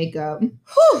 on makeup.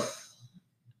 Whew.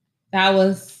 That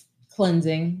was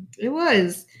cleansing. It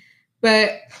was.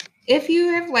 But if you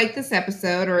have liked this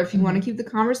episode or if you want to keep the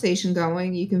conversation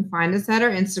going, you can find us at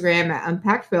our Instagram at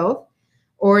UnpackFilth.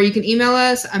 Or you can email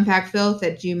us,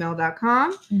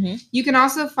 unpackfilth@gmail.com. You can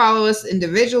also follow us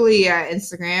individually at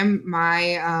Instagram.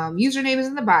 My username is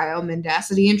in the bio,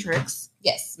 Mendacity and Tricks.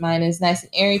 Yes, mine is Nice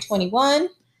and Airy 21.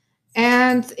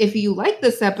 And if you like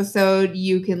this episode,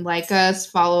 you can like us,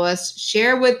 follow us,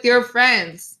 share with your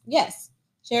friends. Yes,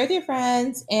 share with your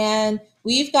friends. And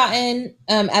we've gotten,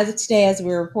 as of today, as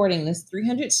we're recording this,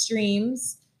 300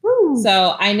 streams. Woo.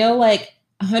 So I know like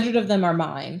 100 of them are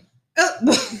mine.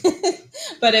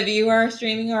 But if you are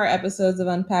streaming our episodes of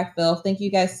Unpack Filth, thank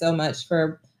you guys so much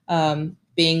for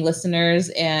being listeners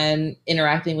and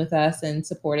interacting with us and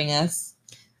supporting us.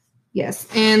 Yes.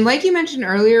 And like you mentioned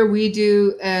earlier, we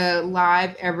do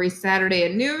live every Saturday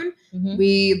at noon.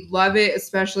 We love it,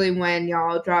 especially when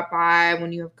y'all drop by,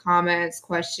 when you have comments,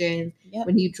 questions,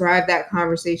 when you drive that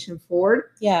conversation forward.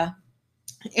 Yeah.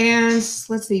 And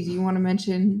let's see, do you have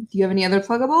any other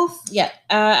pluggables? Yeah.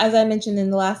 As I mentioned in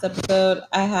the last episode,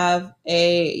 I have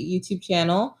a YouTube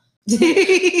channel.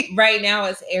 Right now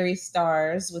it's Airy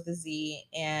Stars with a Z,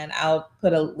 and I'll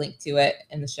put a link to it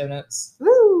in the show notes.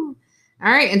 Woo!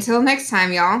 All right. Until next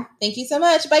time, y'all. Thank you so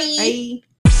much. Bye.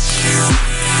 Bye.